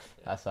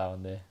 I saw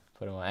when they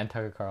put him on. And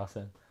Tucker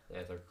Carlson.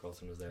 Yeah, Tucker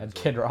Carlson was there. And as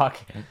well. Kid Rock.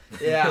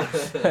 Yeah.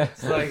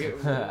 It's like,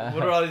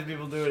 what are all these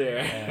people doing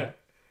here?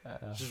 Yeah.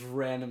 Just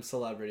random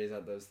celebrities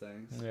at those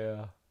things.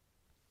 Yeah.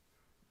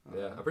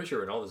 Yeah, I'm pretty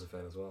sure Ronaldo's a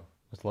fan as well.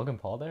 Was Logan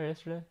Paul there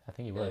yesterday? I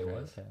think he was, he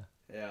right? was. Yeah.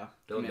 Yeah.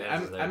 Dylan I mean,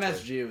 Vance is there,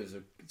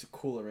 MSG it's a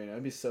cool arena.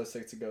 It'd be so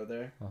sick to go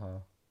there. Uh-huh.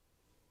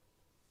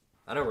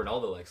 I know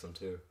Ronaldo likes them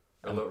too.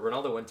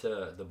 Ronaldo went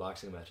to the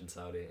boxing match in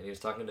Saudi, and he was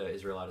talking to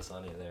Israel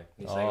Adesanya there. And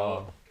he's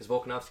saying, because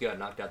Volkanovski got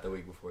knocked out the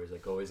week before. He's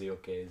like, oh, is he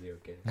okay? Is he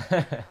okay?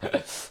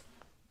 That's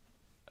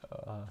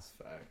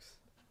facts.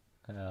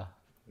 Yeah.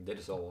 They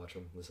just all watch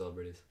him, the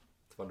celebrities.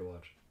 It's fun to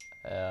watch.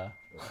 Yeah.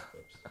 Oops.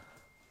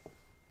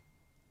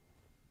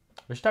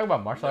 We should talk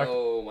about martial arts.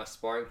 No, my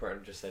sparring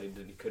partner just said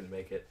he couldn't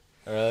make it.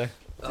 Really?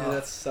 Dude,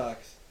 that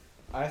sucks.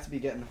 I have to be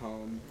getting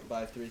home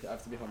by 3. I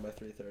have to be home by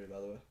 3:30. By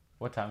the way.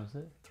 What time is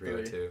it?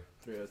 3:02.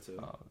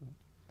 3:02.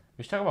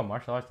 We should talk about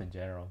martial arts in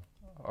general,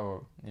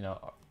 or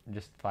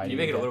just fighting. Can you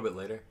make it a little bit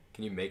later?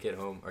 Can you make it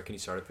home, or can you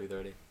start at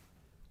 3:30?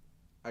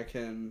 I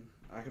could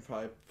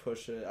probably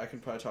push it. I can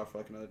probably talk for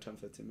like another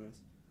 10-15 minutes.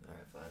 All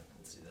right, fine.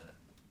 Let's do that.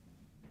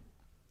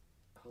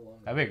 How long?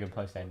 That'd be a good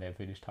place to end it if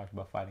we just talked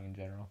about fighting in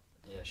general.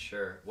 Yeah,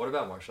 sure. What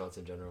about martial arts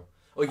in general?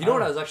 Oh, you know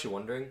what I was actually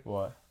wondering?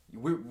 What?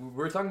 We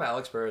were talking about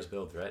Alex Pereira's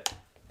build, right?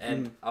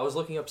 And I was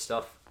looking up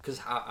stuff because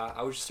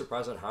I was just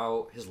surprised on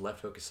how his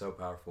left hook is so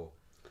powerful,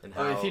 and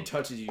how if he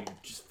touches you, you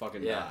just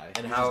fucking die.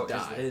 and You how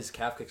just die. his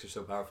calf kicks are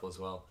so powerful as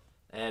well.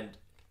 And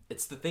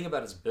it's the thing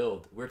about his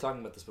build. We were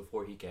talking about this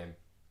before he came,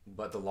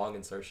 but the long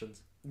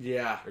insertions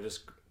Yeah. are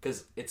just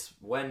because that's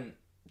why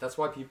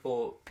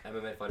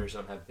MMA fighters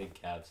don't have big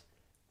calves,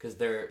 because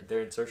their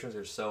insertions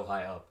are so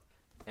high up,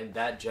 and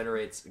that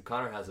generates.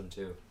 Conor has them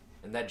too,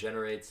 and that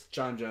generates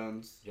John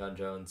Jones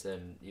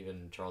and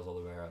even Charles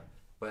Oliveira.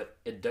 But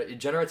it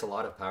generates a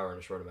lot of power in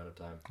a short amount of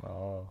time.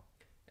 Oh.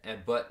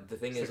 But the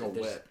thing It's is, like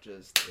a whip,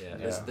 just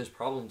there's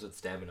problems with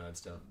stamina and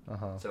stuff.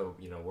 Uh-huh. So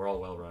we're all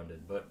well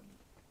rounded, but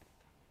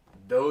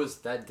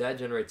that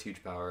generates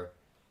huge power,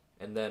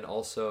 and then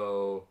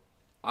also,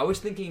 I was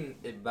thinking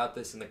about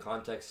this in the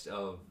context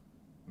of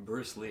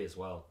Bruce Lee as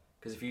well,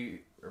 because if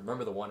you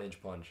remember the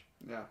 1-inch punch,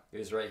 yeah, it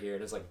was right here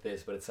and it's like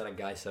this, but it sent a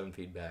guy 7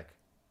 feet back.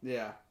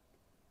 yeah.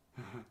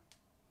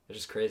 It's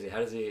just crazy. How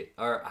does he?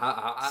 Or It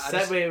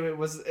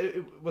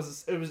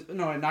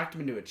knocked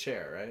him into a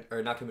chair, right?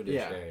 Or knocked him into a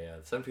chair. Yeah,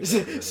 7 feet.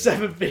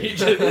 7 feet,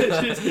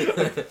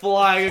 just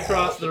flying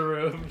across the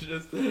room.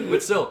 Just.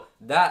 But still,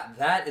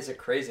 that is a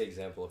crazy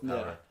example of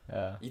power.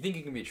 Yeah. You think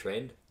you can be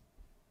trained?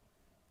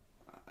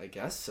 I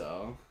guess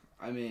so.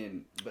 I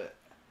mean, but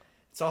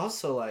it's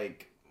also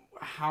like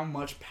how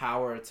much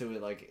power to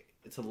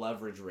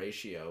leverage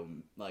ratio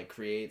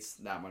creates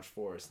that much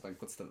force.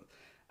 What's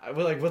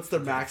the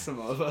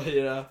maximum?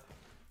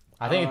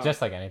 I think it's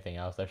just like anything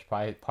else. There's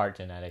probably part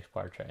genetics,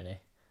 part training.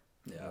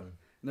 Yeah.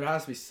 There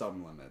has to be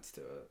some limits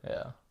to it.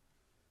 Yeah.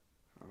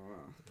 I don't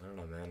know. I don't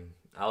know, man.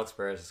 Alex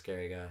Pereira's a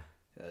scary guy.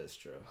 That is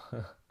true.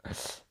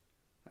 That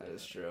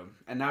is true.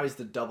 And now he's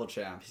the double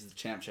champ. He's the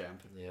champ.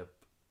 Yep.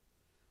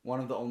 One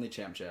of the only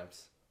champs.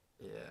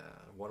 Yeah,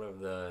 one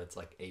of it's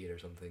like 8 or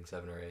something,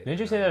 7 or 8. Didn't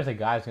you say there's a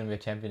guy who's gonna be a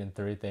champion in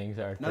 3 things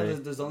or 3? No,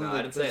 there's only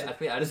I didn't say.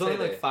 there's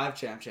only 5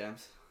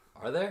 champs.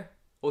 Are there?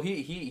 Well,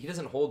 he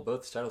doesn't hold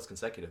both titles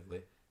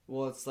consecutively.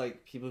 Well, it's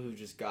like people who've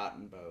just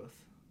gotten both.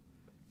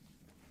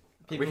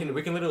 We can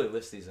literally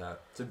list these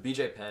out. So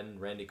BJ Penn,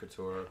 Randy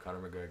Couture,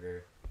 Conor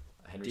McGregor,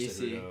 Henry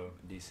Cejudo,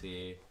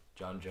 DC,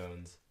 John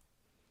Jones,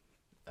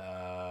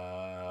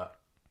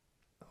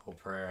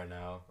 Pereira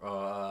now,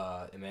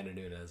 Amanda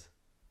Nunes,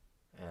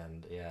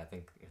 and I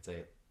think it's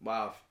 8.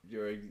 Wow,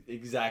 you're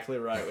exactly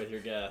right with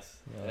your guess.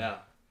 Yeah.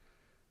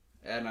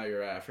 No,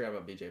 you're right. I forgot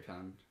about BJ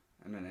Penn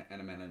and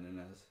Amanda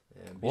Nunes.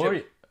 Yeah,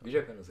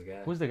 BJ Penn was the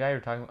guy. Who's the guy you're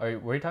talking?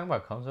 Were you talking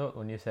about Kamzo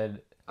when you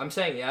said? I'm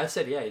saying I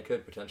said he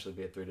could potentially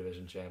be a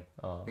 3-division champ.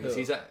 Oh. Because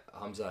he's a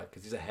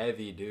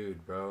heavy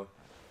dude, bro.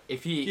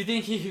 If he, you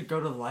think he could go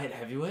to light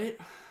heavyweight?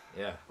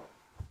 Yeah.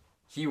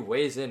 He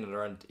weighs in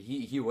around.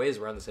 He weighs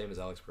around the same as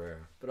Alex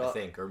Pereira, I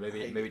think, or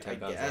maybe 10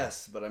 pounds.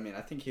 Yes, but I mean,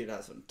 I think he'd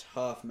have some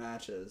tough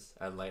matches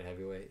at light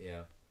heavyweight.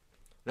 Yeah.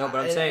 No,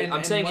 but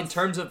I'm saying in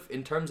terms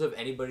of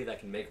anybody that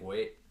can make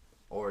weight,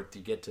 or to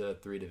get to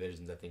 3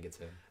 divisions, I think it's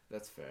him.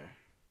 That's fair.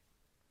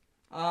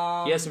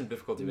 He has some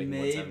difficulty making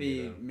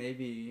 170, though.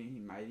 Maybe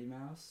Mighty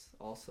Mouse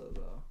also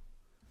though.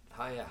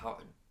 How?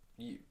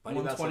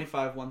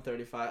 125,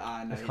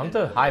 135. No, Does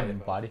Kamzo high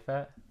body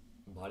fat?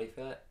 Body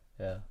fat?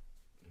 Yeah.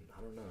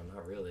 I don't know,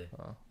 not really.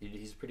 Oh.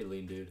 He's a pretty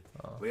lean dude.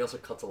 Oh. But he also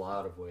cuts a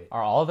lot of weight.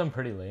 Are all of them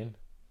pretty lean?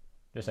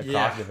 Just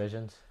across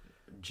divisions?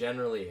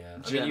 Generally, yeah.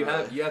 I mean,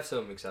 you have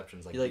some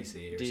exceptions like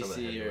DC or some of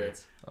the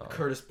heavyweights.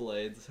 Curtis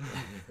Blades.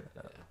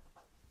 Yeah.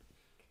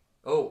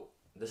 Oh,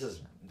 this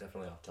is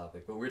definitely off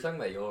topic, but we were talking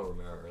about Yoel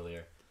Romero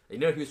earlier. You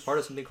know, he was part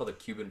of something called the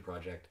Cuban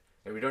Project,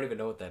 and we don't even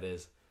know what that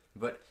is.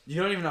 But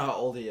you don't even know how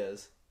old he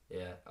is.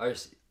 Yeah.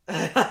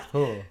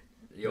 Who?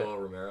 Yoel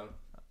Romero.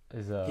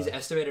 He's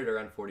estimated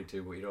around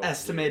 42, but you don't.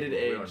 Estimated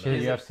age. He's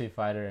a UFC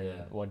fighter in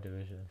what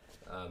division?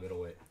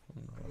 Middleweight.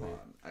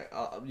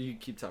 You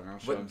keep talking. I'll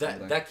show him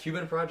that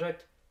Cuban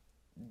Project,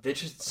 they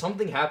just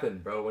something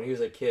happened, bro. When he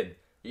was a kid,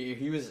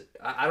 he was.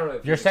 I don't know.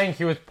 If You're saying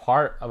he was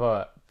part of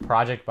a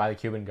project by the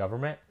Cuban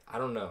government? I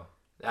don't know.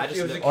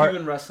 It was a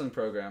Cuban wrestling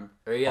program.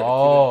 Or yeah,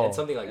 Cuban, and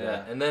something like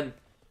that. And then,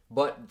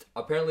 but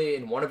apparently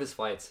in one of his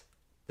fights,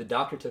 the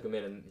doctor took him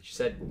in and she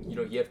said,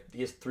 he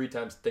has 3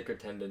 times thicker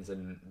tendons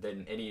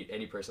than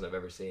any person I've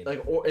ever seen.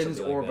 Like in his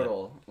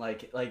orbital,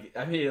 like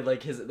I mean,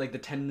 like his the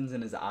tendons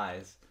in his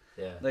eyes.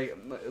 Yeah. Like,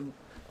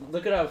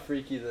 look at how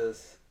freaky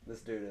this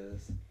dude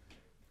is.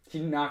 He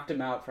knocked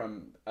him out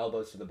from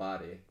elbows to the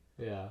body.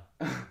 Yeah.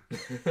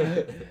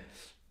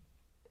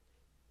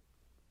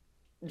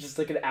 Just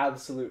like an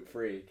absolute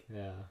freak.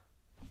 Yeah.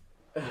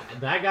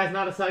 That guy's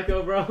not a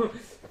psycho, bro.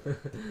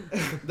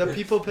 The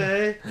people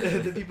pay.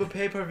 The people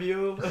pay per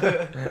view.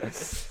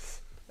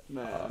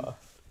 Man,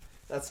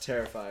 that's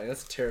terrifying.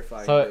 That's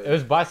terrifying. So it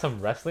was by some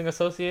wrestling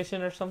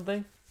association or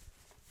something,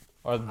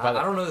 or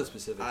I don't know the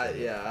specifics. I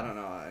don't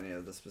know any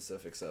of the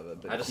specifics of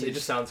it. But it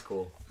just sounds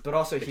cool. But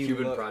also the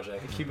Cuban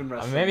project. The Cuban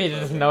wrestling. Maybe he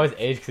doesn't know his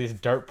age because he's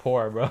dirt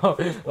poor, bro.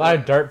 A lot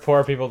of dirt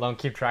poor people don't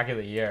keep track of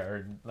the year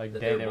or like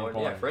day they were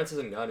born. Yeah, Francis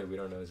Ngannou, we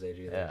don't know his age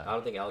either. Yeah. I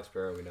don't think Alex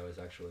Pereira we know his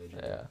actual age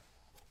either. Yeah.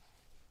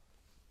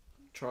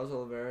 Charles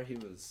Oliveira,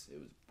 it was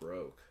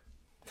broke.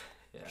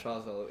 Yeah.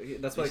 Charles Oliveira,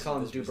 that's why they call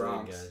him Du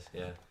Bronx. Guys.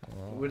 Yeah.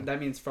 That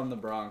means from the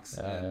Bronx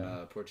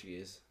in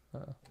Portuguese. I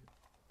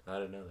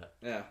didn't know that.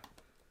 Yeah.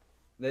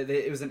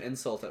 It was an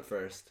insult at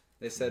first.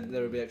 They said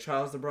there would be like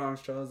Charles the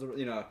Bronx, like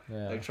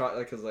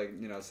because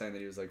saying that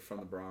he was like from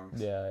the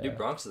Bronx. Yeah. Dude,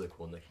 Bronx is a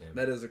cool nickname.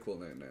 That is a cool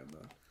nickname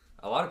though.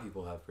 A lot of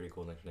people have pretty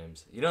cool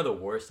nicknames. You know the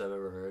worst I've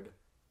ever heard?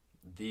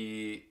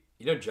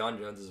 John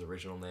Jones'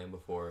 original name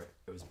before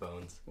it was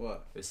Bones?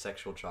 What? It was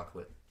Sexual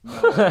Chocolate. No.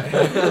 What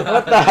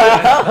the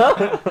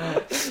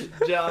hell?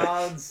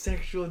 John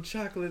Sexual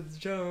Chocolate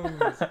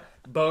Jones.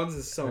 Bones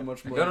is so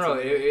much more. No.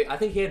 I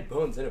think he had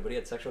bones in it, but he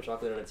had sexual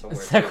chocolate in it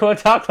somewhere. Sexual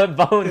chocolate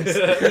bones.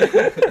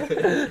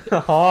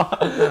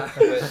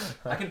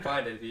 I can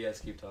find it if you guys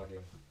keep talking.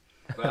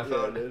 But I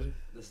found this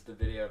is the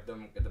video of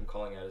them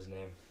calling out his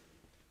name.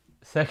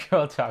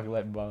 Sexual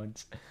chocolate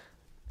bones.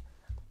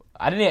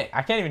 I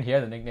can't even hear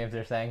the nicknames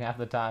they're saying half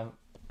the time.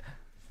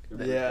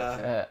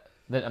 Yeah.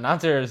 The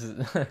announcers.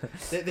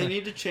 they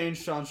need to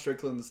change Sean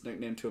Strickland's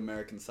nickname to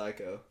American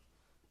Psycho.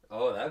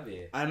 Oh, that'd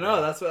be. I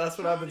know. That's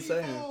what I've been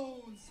saying.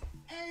 Bones,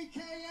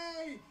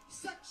 AKA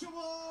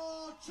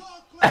Sexual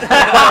Chocolate.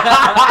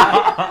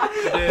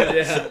 Dude,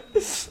 yeah.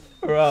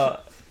 Bro.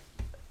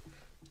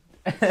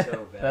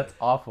 So bad. That's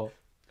awful.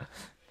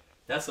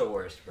 That's the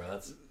worst, bro.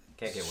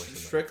 Can't get worse than that.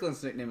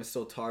 Strickland's nickname is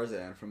still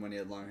Tarzan from when he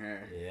had long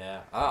hair.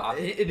 Yeah.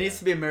 It needs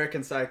to be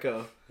American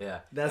Psycho. Yeah.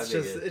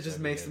 It just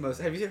makes the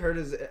most. Have you heard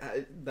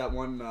that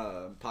one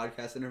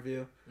podcast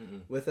interview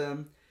with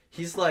him?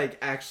 He's like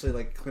actually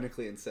like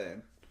clinically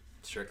insane.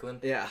 Strickland?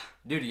 Yeah.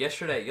 Dude,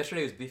 yesterday he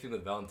was beefing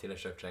with Valentina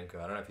Shevchenko.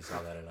 I don't know if you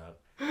saw that or not.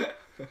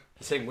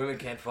 He's saying women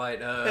can't fight.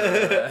 Oh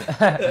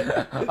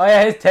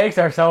yeah, his takes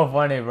are so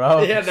funny,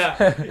 bro. Yeah, no.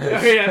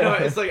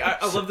 It's like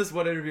I love this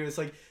one interview. It's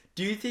like,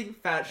 do you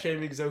think fat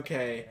shaming's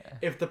okay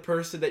if the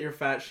person that you're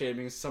fat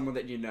shaming is someone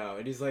that you know?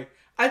 And he's like,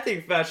 I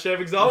think fat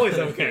shaming's always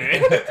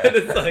okay. And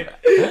it's like,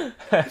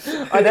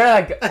 they're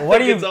like, what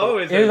do you? It's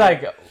always he was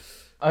okay.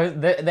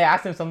 like, they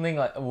asked him something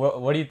like,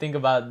 what do you think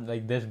about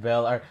like this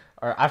bill or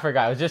I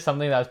forgot. It was just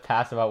something that was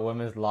passed about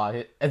women's law,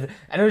 and it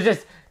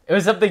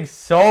was something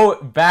so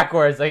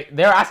backwards. Like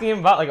they were asking him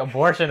about like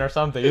abortion or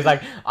something. He's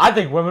like, I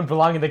think women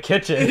belong in the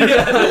kitchen.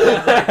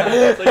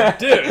 It's like,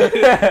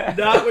 dude,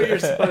 not what you're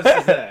supposed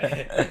to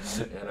say.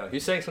 Yeah, no,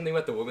 he's saying something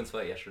about the women's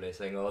fight yesterday,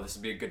 saying, "Oh, this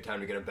would be a good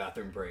time to get a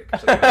bathroom break." Or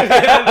something like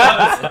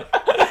that.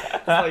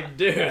 It's like,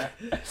 dude,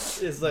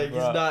 it's like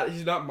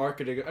he's not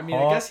marketing. I mean,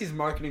 I guess he's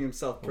marketing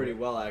himself pretty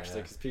well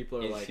actually, because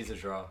people are like, he's a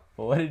draw.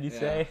 Well, what did you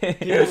say?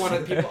 A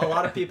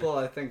lot of people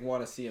I think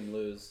want to see him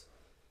lose.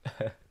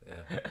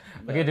 Yeah.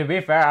 Okay, to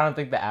be fair, I don't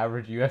think the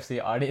average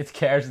UFC audience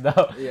cares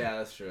though. Yeah,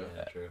 that's true.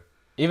 Yeah, true.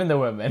 Even the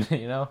women,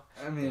 you know.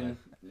 I mean,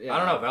 yeah. I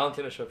don't know.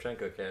 Valentina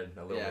Shevchenko cared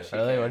a little bit.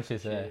 Really? What did she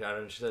say?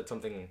 She said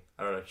something.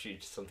 I don't know.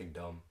 Something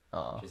dumb.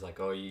 Oh. She's like,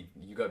 "Oh, you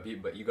got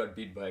beat, but you got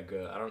beat by a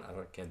good."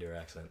 Can't do her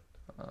accent.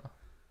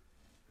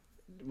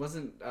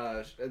 Wasn't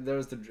there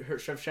was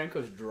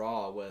Shevchenko's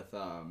draw with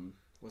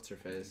what's her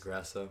face?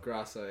 Grasso,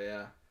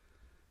 yeah.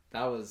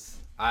 That was.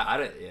 That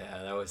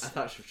was. I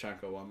thought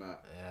Shevchenko won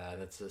that. Yeah,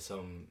 that's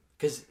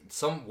because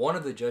one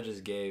of the judges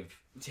gave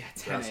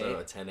Grasso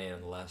a 10-8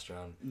 in the last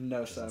round.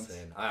 No sense.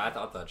 Insane. I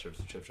thought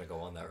Shevchenko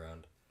won that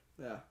round.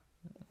 Yeah.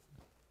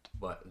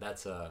 But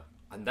that's the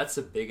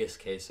biggest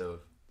case of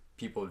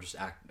people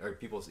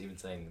people even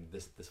saying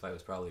this fight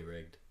was probably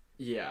rigged.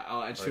 Yeah.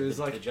 Oh, and she was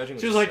like, the judging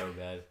was so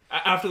bad.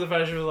 After the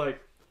fight, she was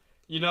like,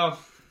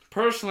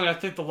 personally, I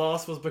think the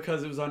loss was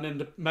because it was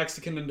on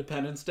Mexican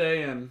Independence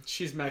Day, and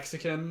she's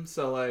Mexican,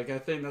 so like I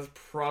think that's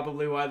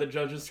probably why the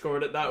judges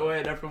scored it that way.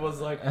 And everyone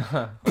was like,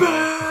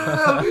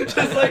 "Boom!"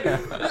 just like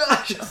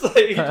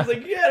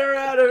get her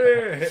out of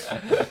here.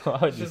 Why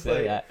would you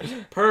say that?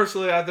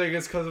 Personally, I think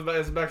it's because of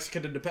it's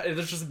Mexican Independence.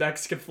 There's just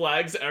Mexican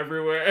flags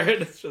everywhere,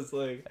 and it's just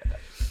like,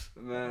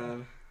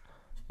 man.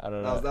 I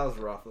don't know. That was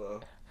rough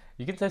though.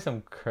 You can say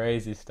some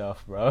crazy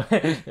stuff, bro.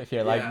 If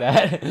you're like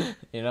that,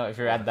 if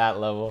you're at that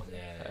level.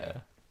 Yeah.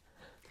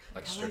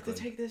 Like I'd like to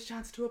take this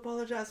chance to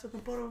apologize for the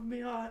bottom of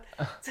my heart.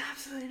 It's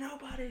absolutely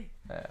nobody.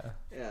 Yeah.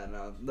 Yeah,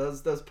 no,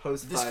 those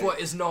post This fight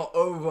is not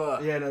over.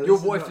 Yeah, no, Your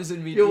wife is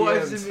in me. Your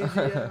wife's in me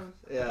DMs.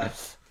 Yeah,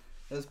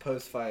 those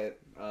post fight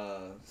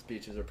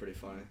speeches are pretty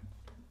funny.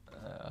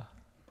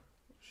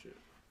 Shoot.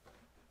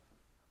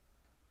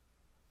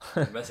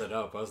 Mess it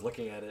up. I was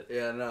looking at it.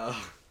 Yeah, no.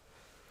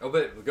 Oh,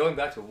 but going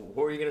back to what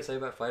were you gonna say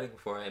about fighting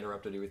before I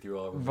interrupted you with you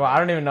all over? Bro, I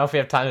don't even know if we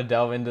have time to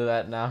delve into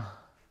that now.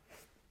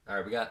 All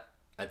right, we got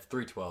at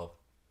 3:12.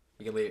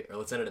 We can leave, or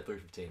let's end it at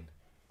 3:15.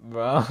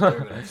 Bro. 3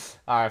 minutes.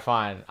 All right,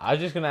 fine. I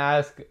was just gonna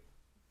ask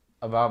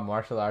about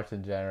martial arts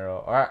in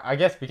general, or I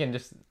guess we can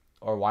just,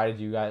 why did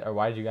you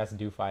guys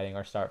do fighting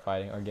or start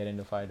fighting or get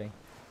into fighting?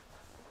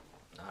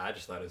 I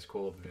just thought it was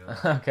cool, to be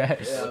honest. Okay.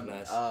 Yeah,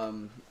 Nice.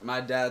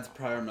 my dad's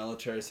prior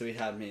military, so he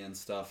had me in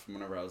stuff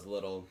whenever I was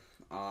little.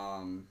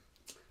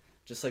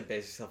 Just like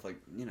basic stuff like,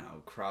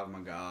 Krav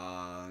Maga,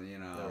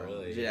 Oh,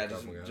 really? Yeah,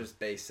 Krav Maga. just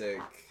basic.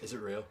 Is it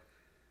real?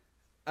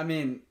 I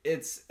mean,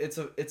 it's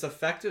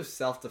effective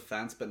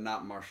self-defense, but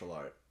not martial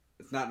art.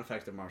 It's not an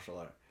effective martial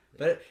art.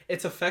 But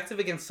it's effective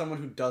against someone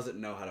who doesn't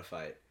know how to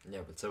fight. Yeah,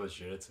 but so is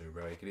jiu-jitsu,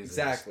 bro. You could easily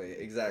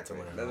Exactly.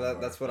 someone in armor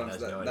That's what that I'm. has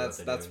no idea what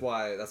they're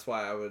doing. That's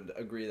why I would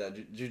agree that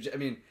I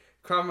mean,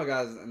 Krav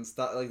Maga and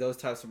stuff like those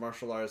types of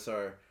martial arts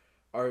are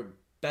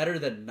better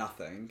than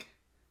nothing,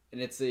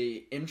 and it's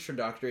the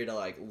introductory to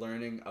like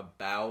learning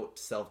about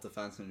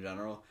self-defense in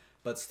general.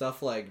 But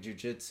stuff like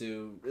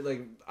jiu-jitsu,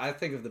 like I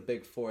think of the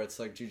big four. It's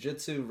like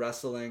jiu-jitsu,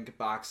 wrestling,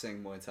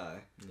 boxing, Muay Thai.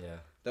 Yeah.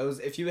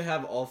 If you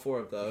have all four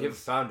of those, If you have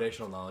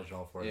foundational knowledge in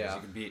all four of those, Yeah.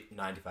 you can beat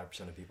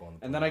 95% of people on the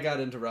planet. And then I got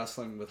into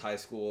wrestling with high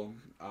school,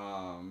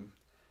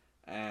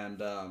 and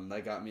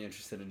that got me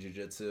interested in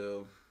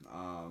jiu-jitsu.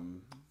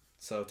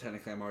 So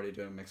technically, I'm already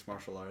doing mixed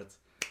martial arts.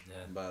 Yeah.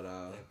 But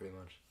Yeah, pretty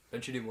much.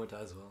 Don't you do Muay Thai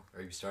as well?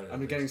 Or you started?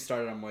 I'm getting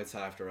started on Muay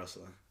Thai after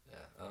wrestling. Yeah.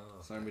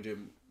 Oh. So I'm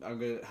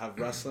gonna have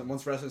wrestling.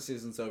 Once wrestling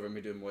season's over, I'm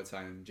gonna do Muay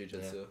Thai and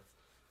jiu-jitsu.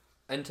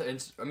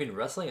 And I mean,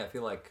 wrestling. I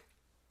feel like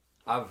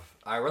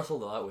I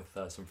wrestled a lot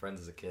with some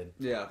friends as a kid.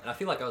 Yeah. And I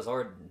feel like I was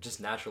already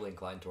just naturally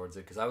inclined towards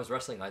it because I was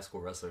wrestling high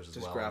school wrestlers as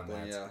Just well. on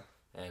grappling, mats.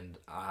 yeah. And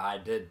I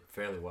did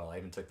fairly well. I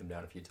even took them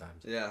down a few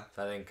times. Yeah.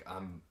 So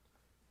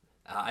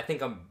I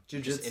think I'm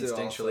just Jiu-jitsu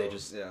instinctually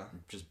also,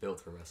 just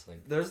built for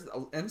wrestling. There's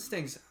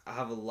instincts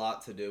have a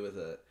lot to do with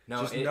it.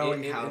 No, just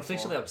knowing how to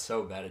instinctually, fall. I'm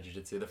so bad at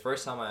jiu-jitsu. The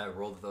first time I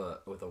rolled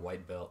with a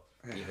white belt,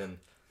 even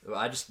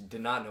I just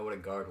did not know what a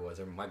guard was.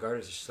 My guard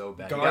is just so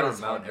bad. Guard you got is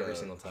to mount hard every to-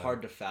 single time.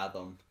 Hard to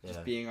fathom. Yeah.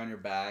 Just being on your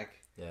back.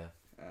 Yeah.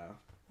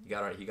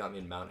 Yeah. He got me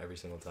in mount every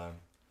single time.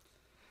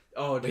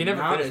 Oh, But dude, he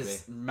never mount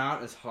finished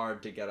mount is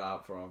hard to get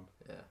out from.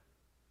 Yeah.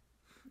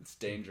 It's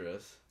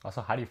dangerous.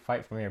 Also, how do you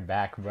fight from your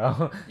back,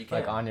 bro? You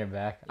Like can. on your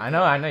back. You I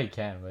know you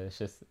can, but it's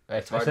just It's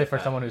hard especially to for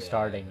fight, someone who's yeah,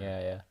 starting. yeah.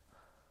 Yeah.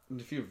 And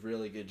if you have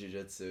really good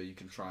jiu-jitsu, you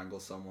can triangle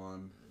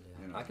someone.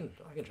 Yeah. You know. I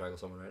can triangle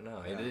someone right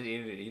now. Yeah.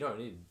 You don't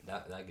need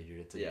that good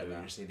jiu-jitsu. Yeah, You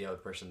no. just need the other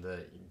person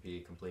to be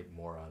a complete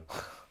moron.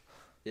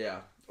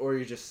 Yeah. Or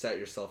you just set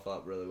yourself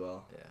up really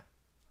well. Yeah.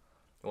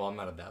 Well, I'm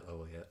not at that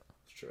level yet.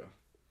 It's true.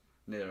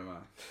 Neither am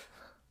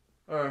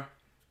I. Or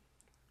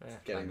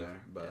getting kind of.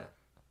 there, but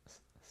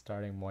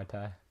Starting Muay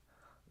Thai.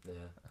 Yeah.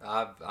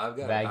 I've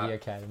got Baggy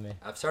Academy.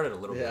 I've started a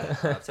little Yeah.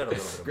 bit. I've started a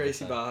little bit of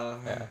Gracie Muay Thai. Baja.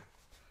 Yeah.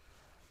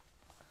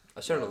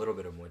 I started a little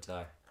bit of Muay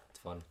Thai. It's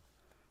fun.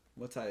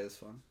 Muay Thai is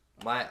fun.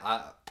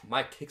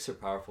 My kicks are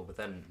powerful, but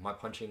then my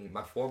punching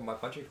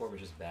form is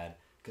just bad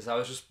because I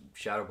was just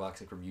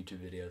shadowboxing from YouTube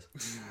videos.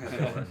 I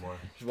gotta learn more.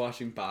 Just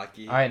watching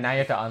Baki. All right, now you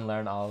have to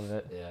unlearn all of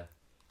it. Yeah.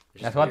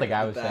 It's That's just what the weird.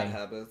 guy was Bad saying.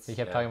 habits. He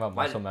kept Yeah. talking about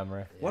Mine- muscle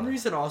memory. Yeah. One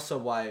reason also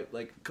why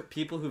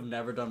people who've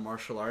never done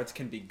martial arts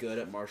can be good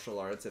at martial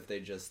arts if they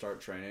just start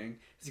training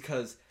is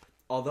because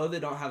although they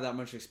don't have that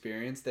much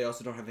experience, they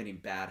also don't have any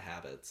bad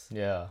habits.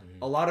 Yeah.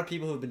 A lot of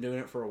people who've been doing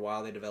it for a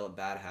while, they develop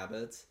bad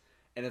habits,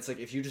 and it's like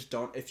if you just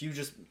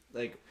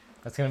like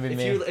That's gonna be if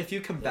me. you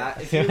combat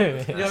Yeah.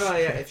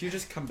 if you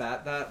just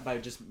combat that by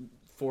just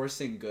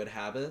forcing good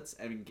habits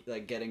and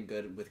like getting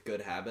good with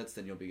good habits,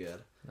 then you'll be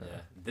good. Yeah.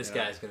 This Yeah.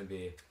 guy's gonna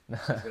be.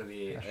 It's gonna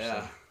be.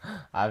 Yeah.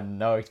 I have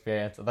no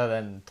experience other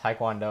than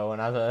Taekwondo when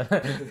I was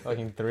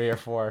fucking 3 or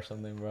 4 or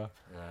something, bro.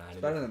 I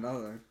need, Better to, than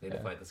nothing. need to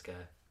fight this guy.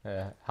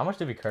 Yeah. How much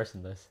did we curse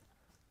in this?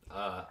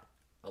 A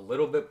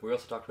little bit. But we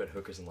also talked about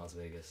hookers in Las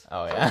Vegas.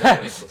 Oh So yeah.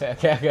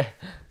 definitely- okay.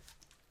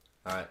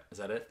 All right. Is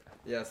that it?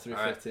 Yeah, it's All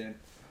right. 3:15.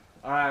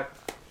 All right.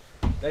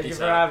 Thank you Peace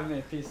for out. having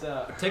me. Peace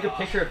out. Take a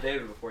picture of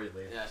David before you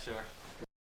leave. Yeah, sure.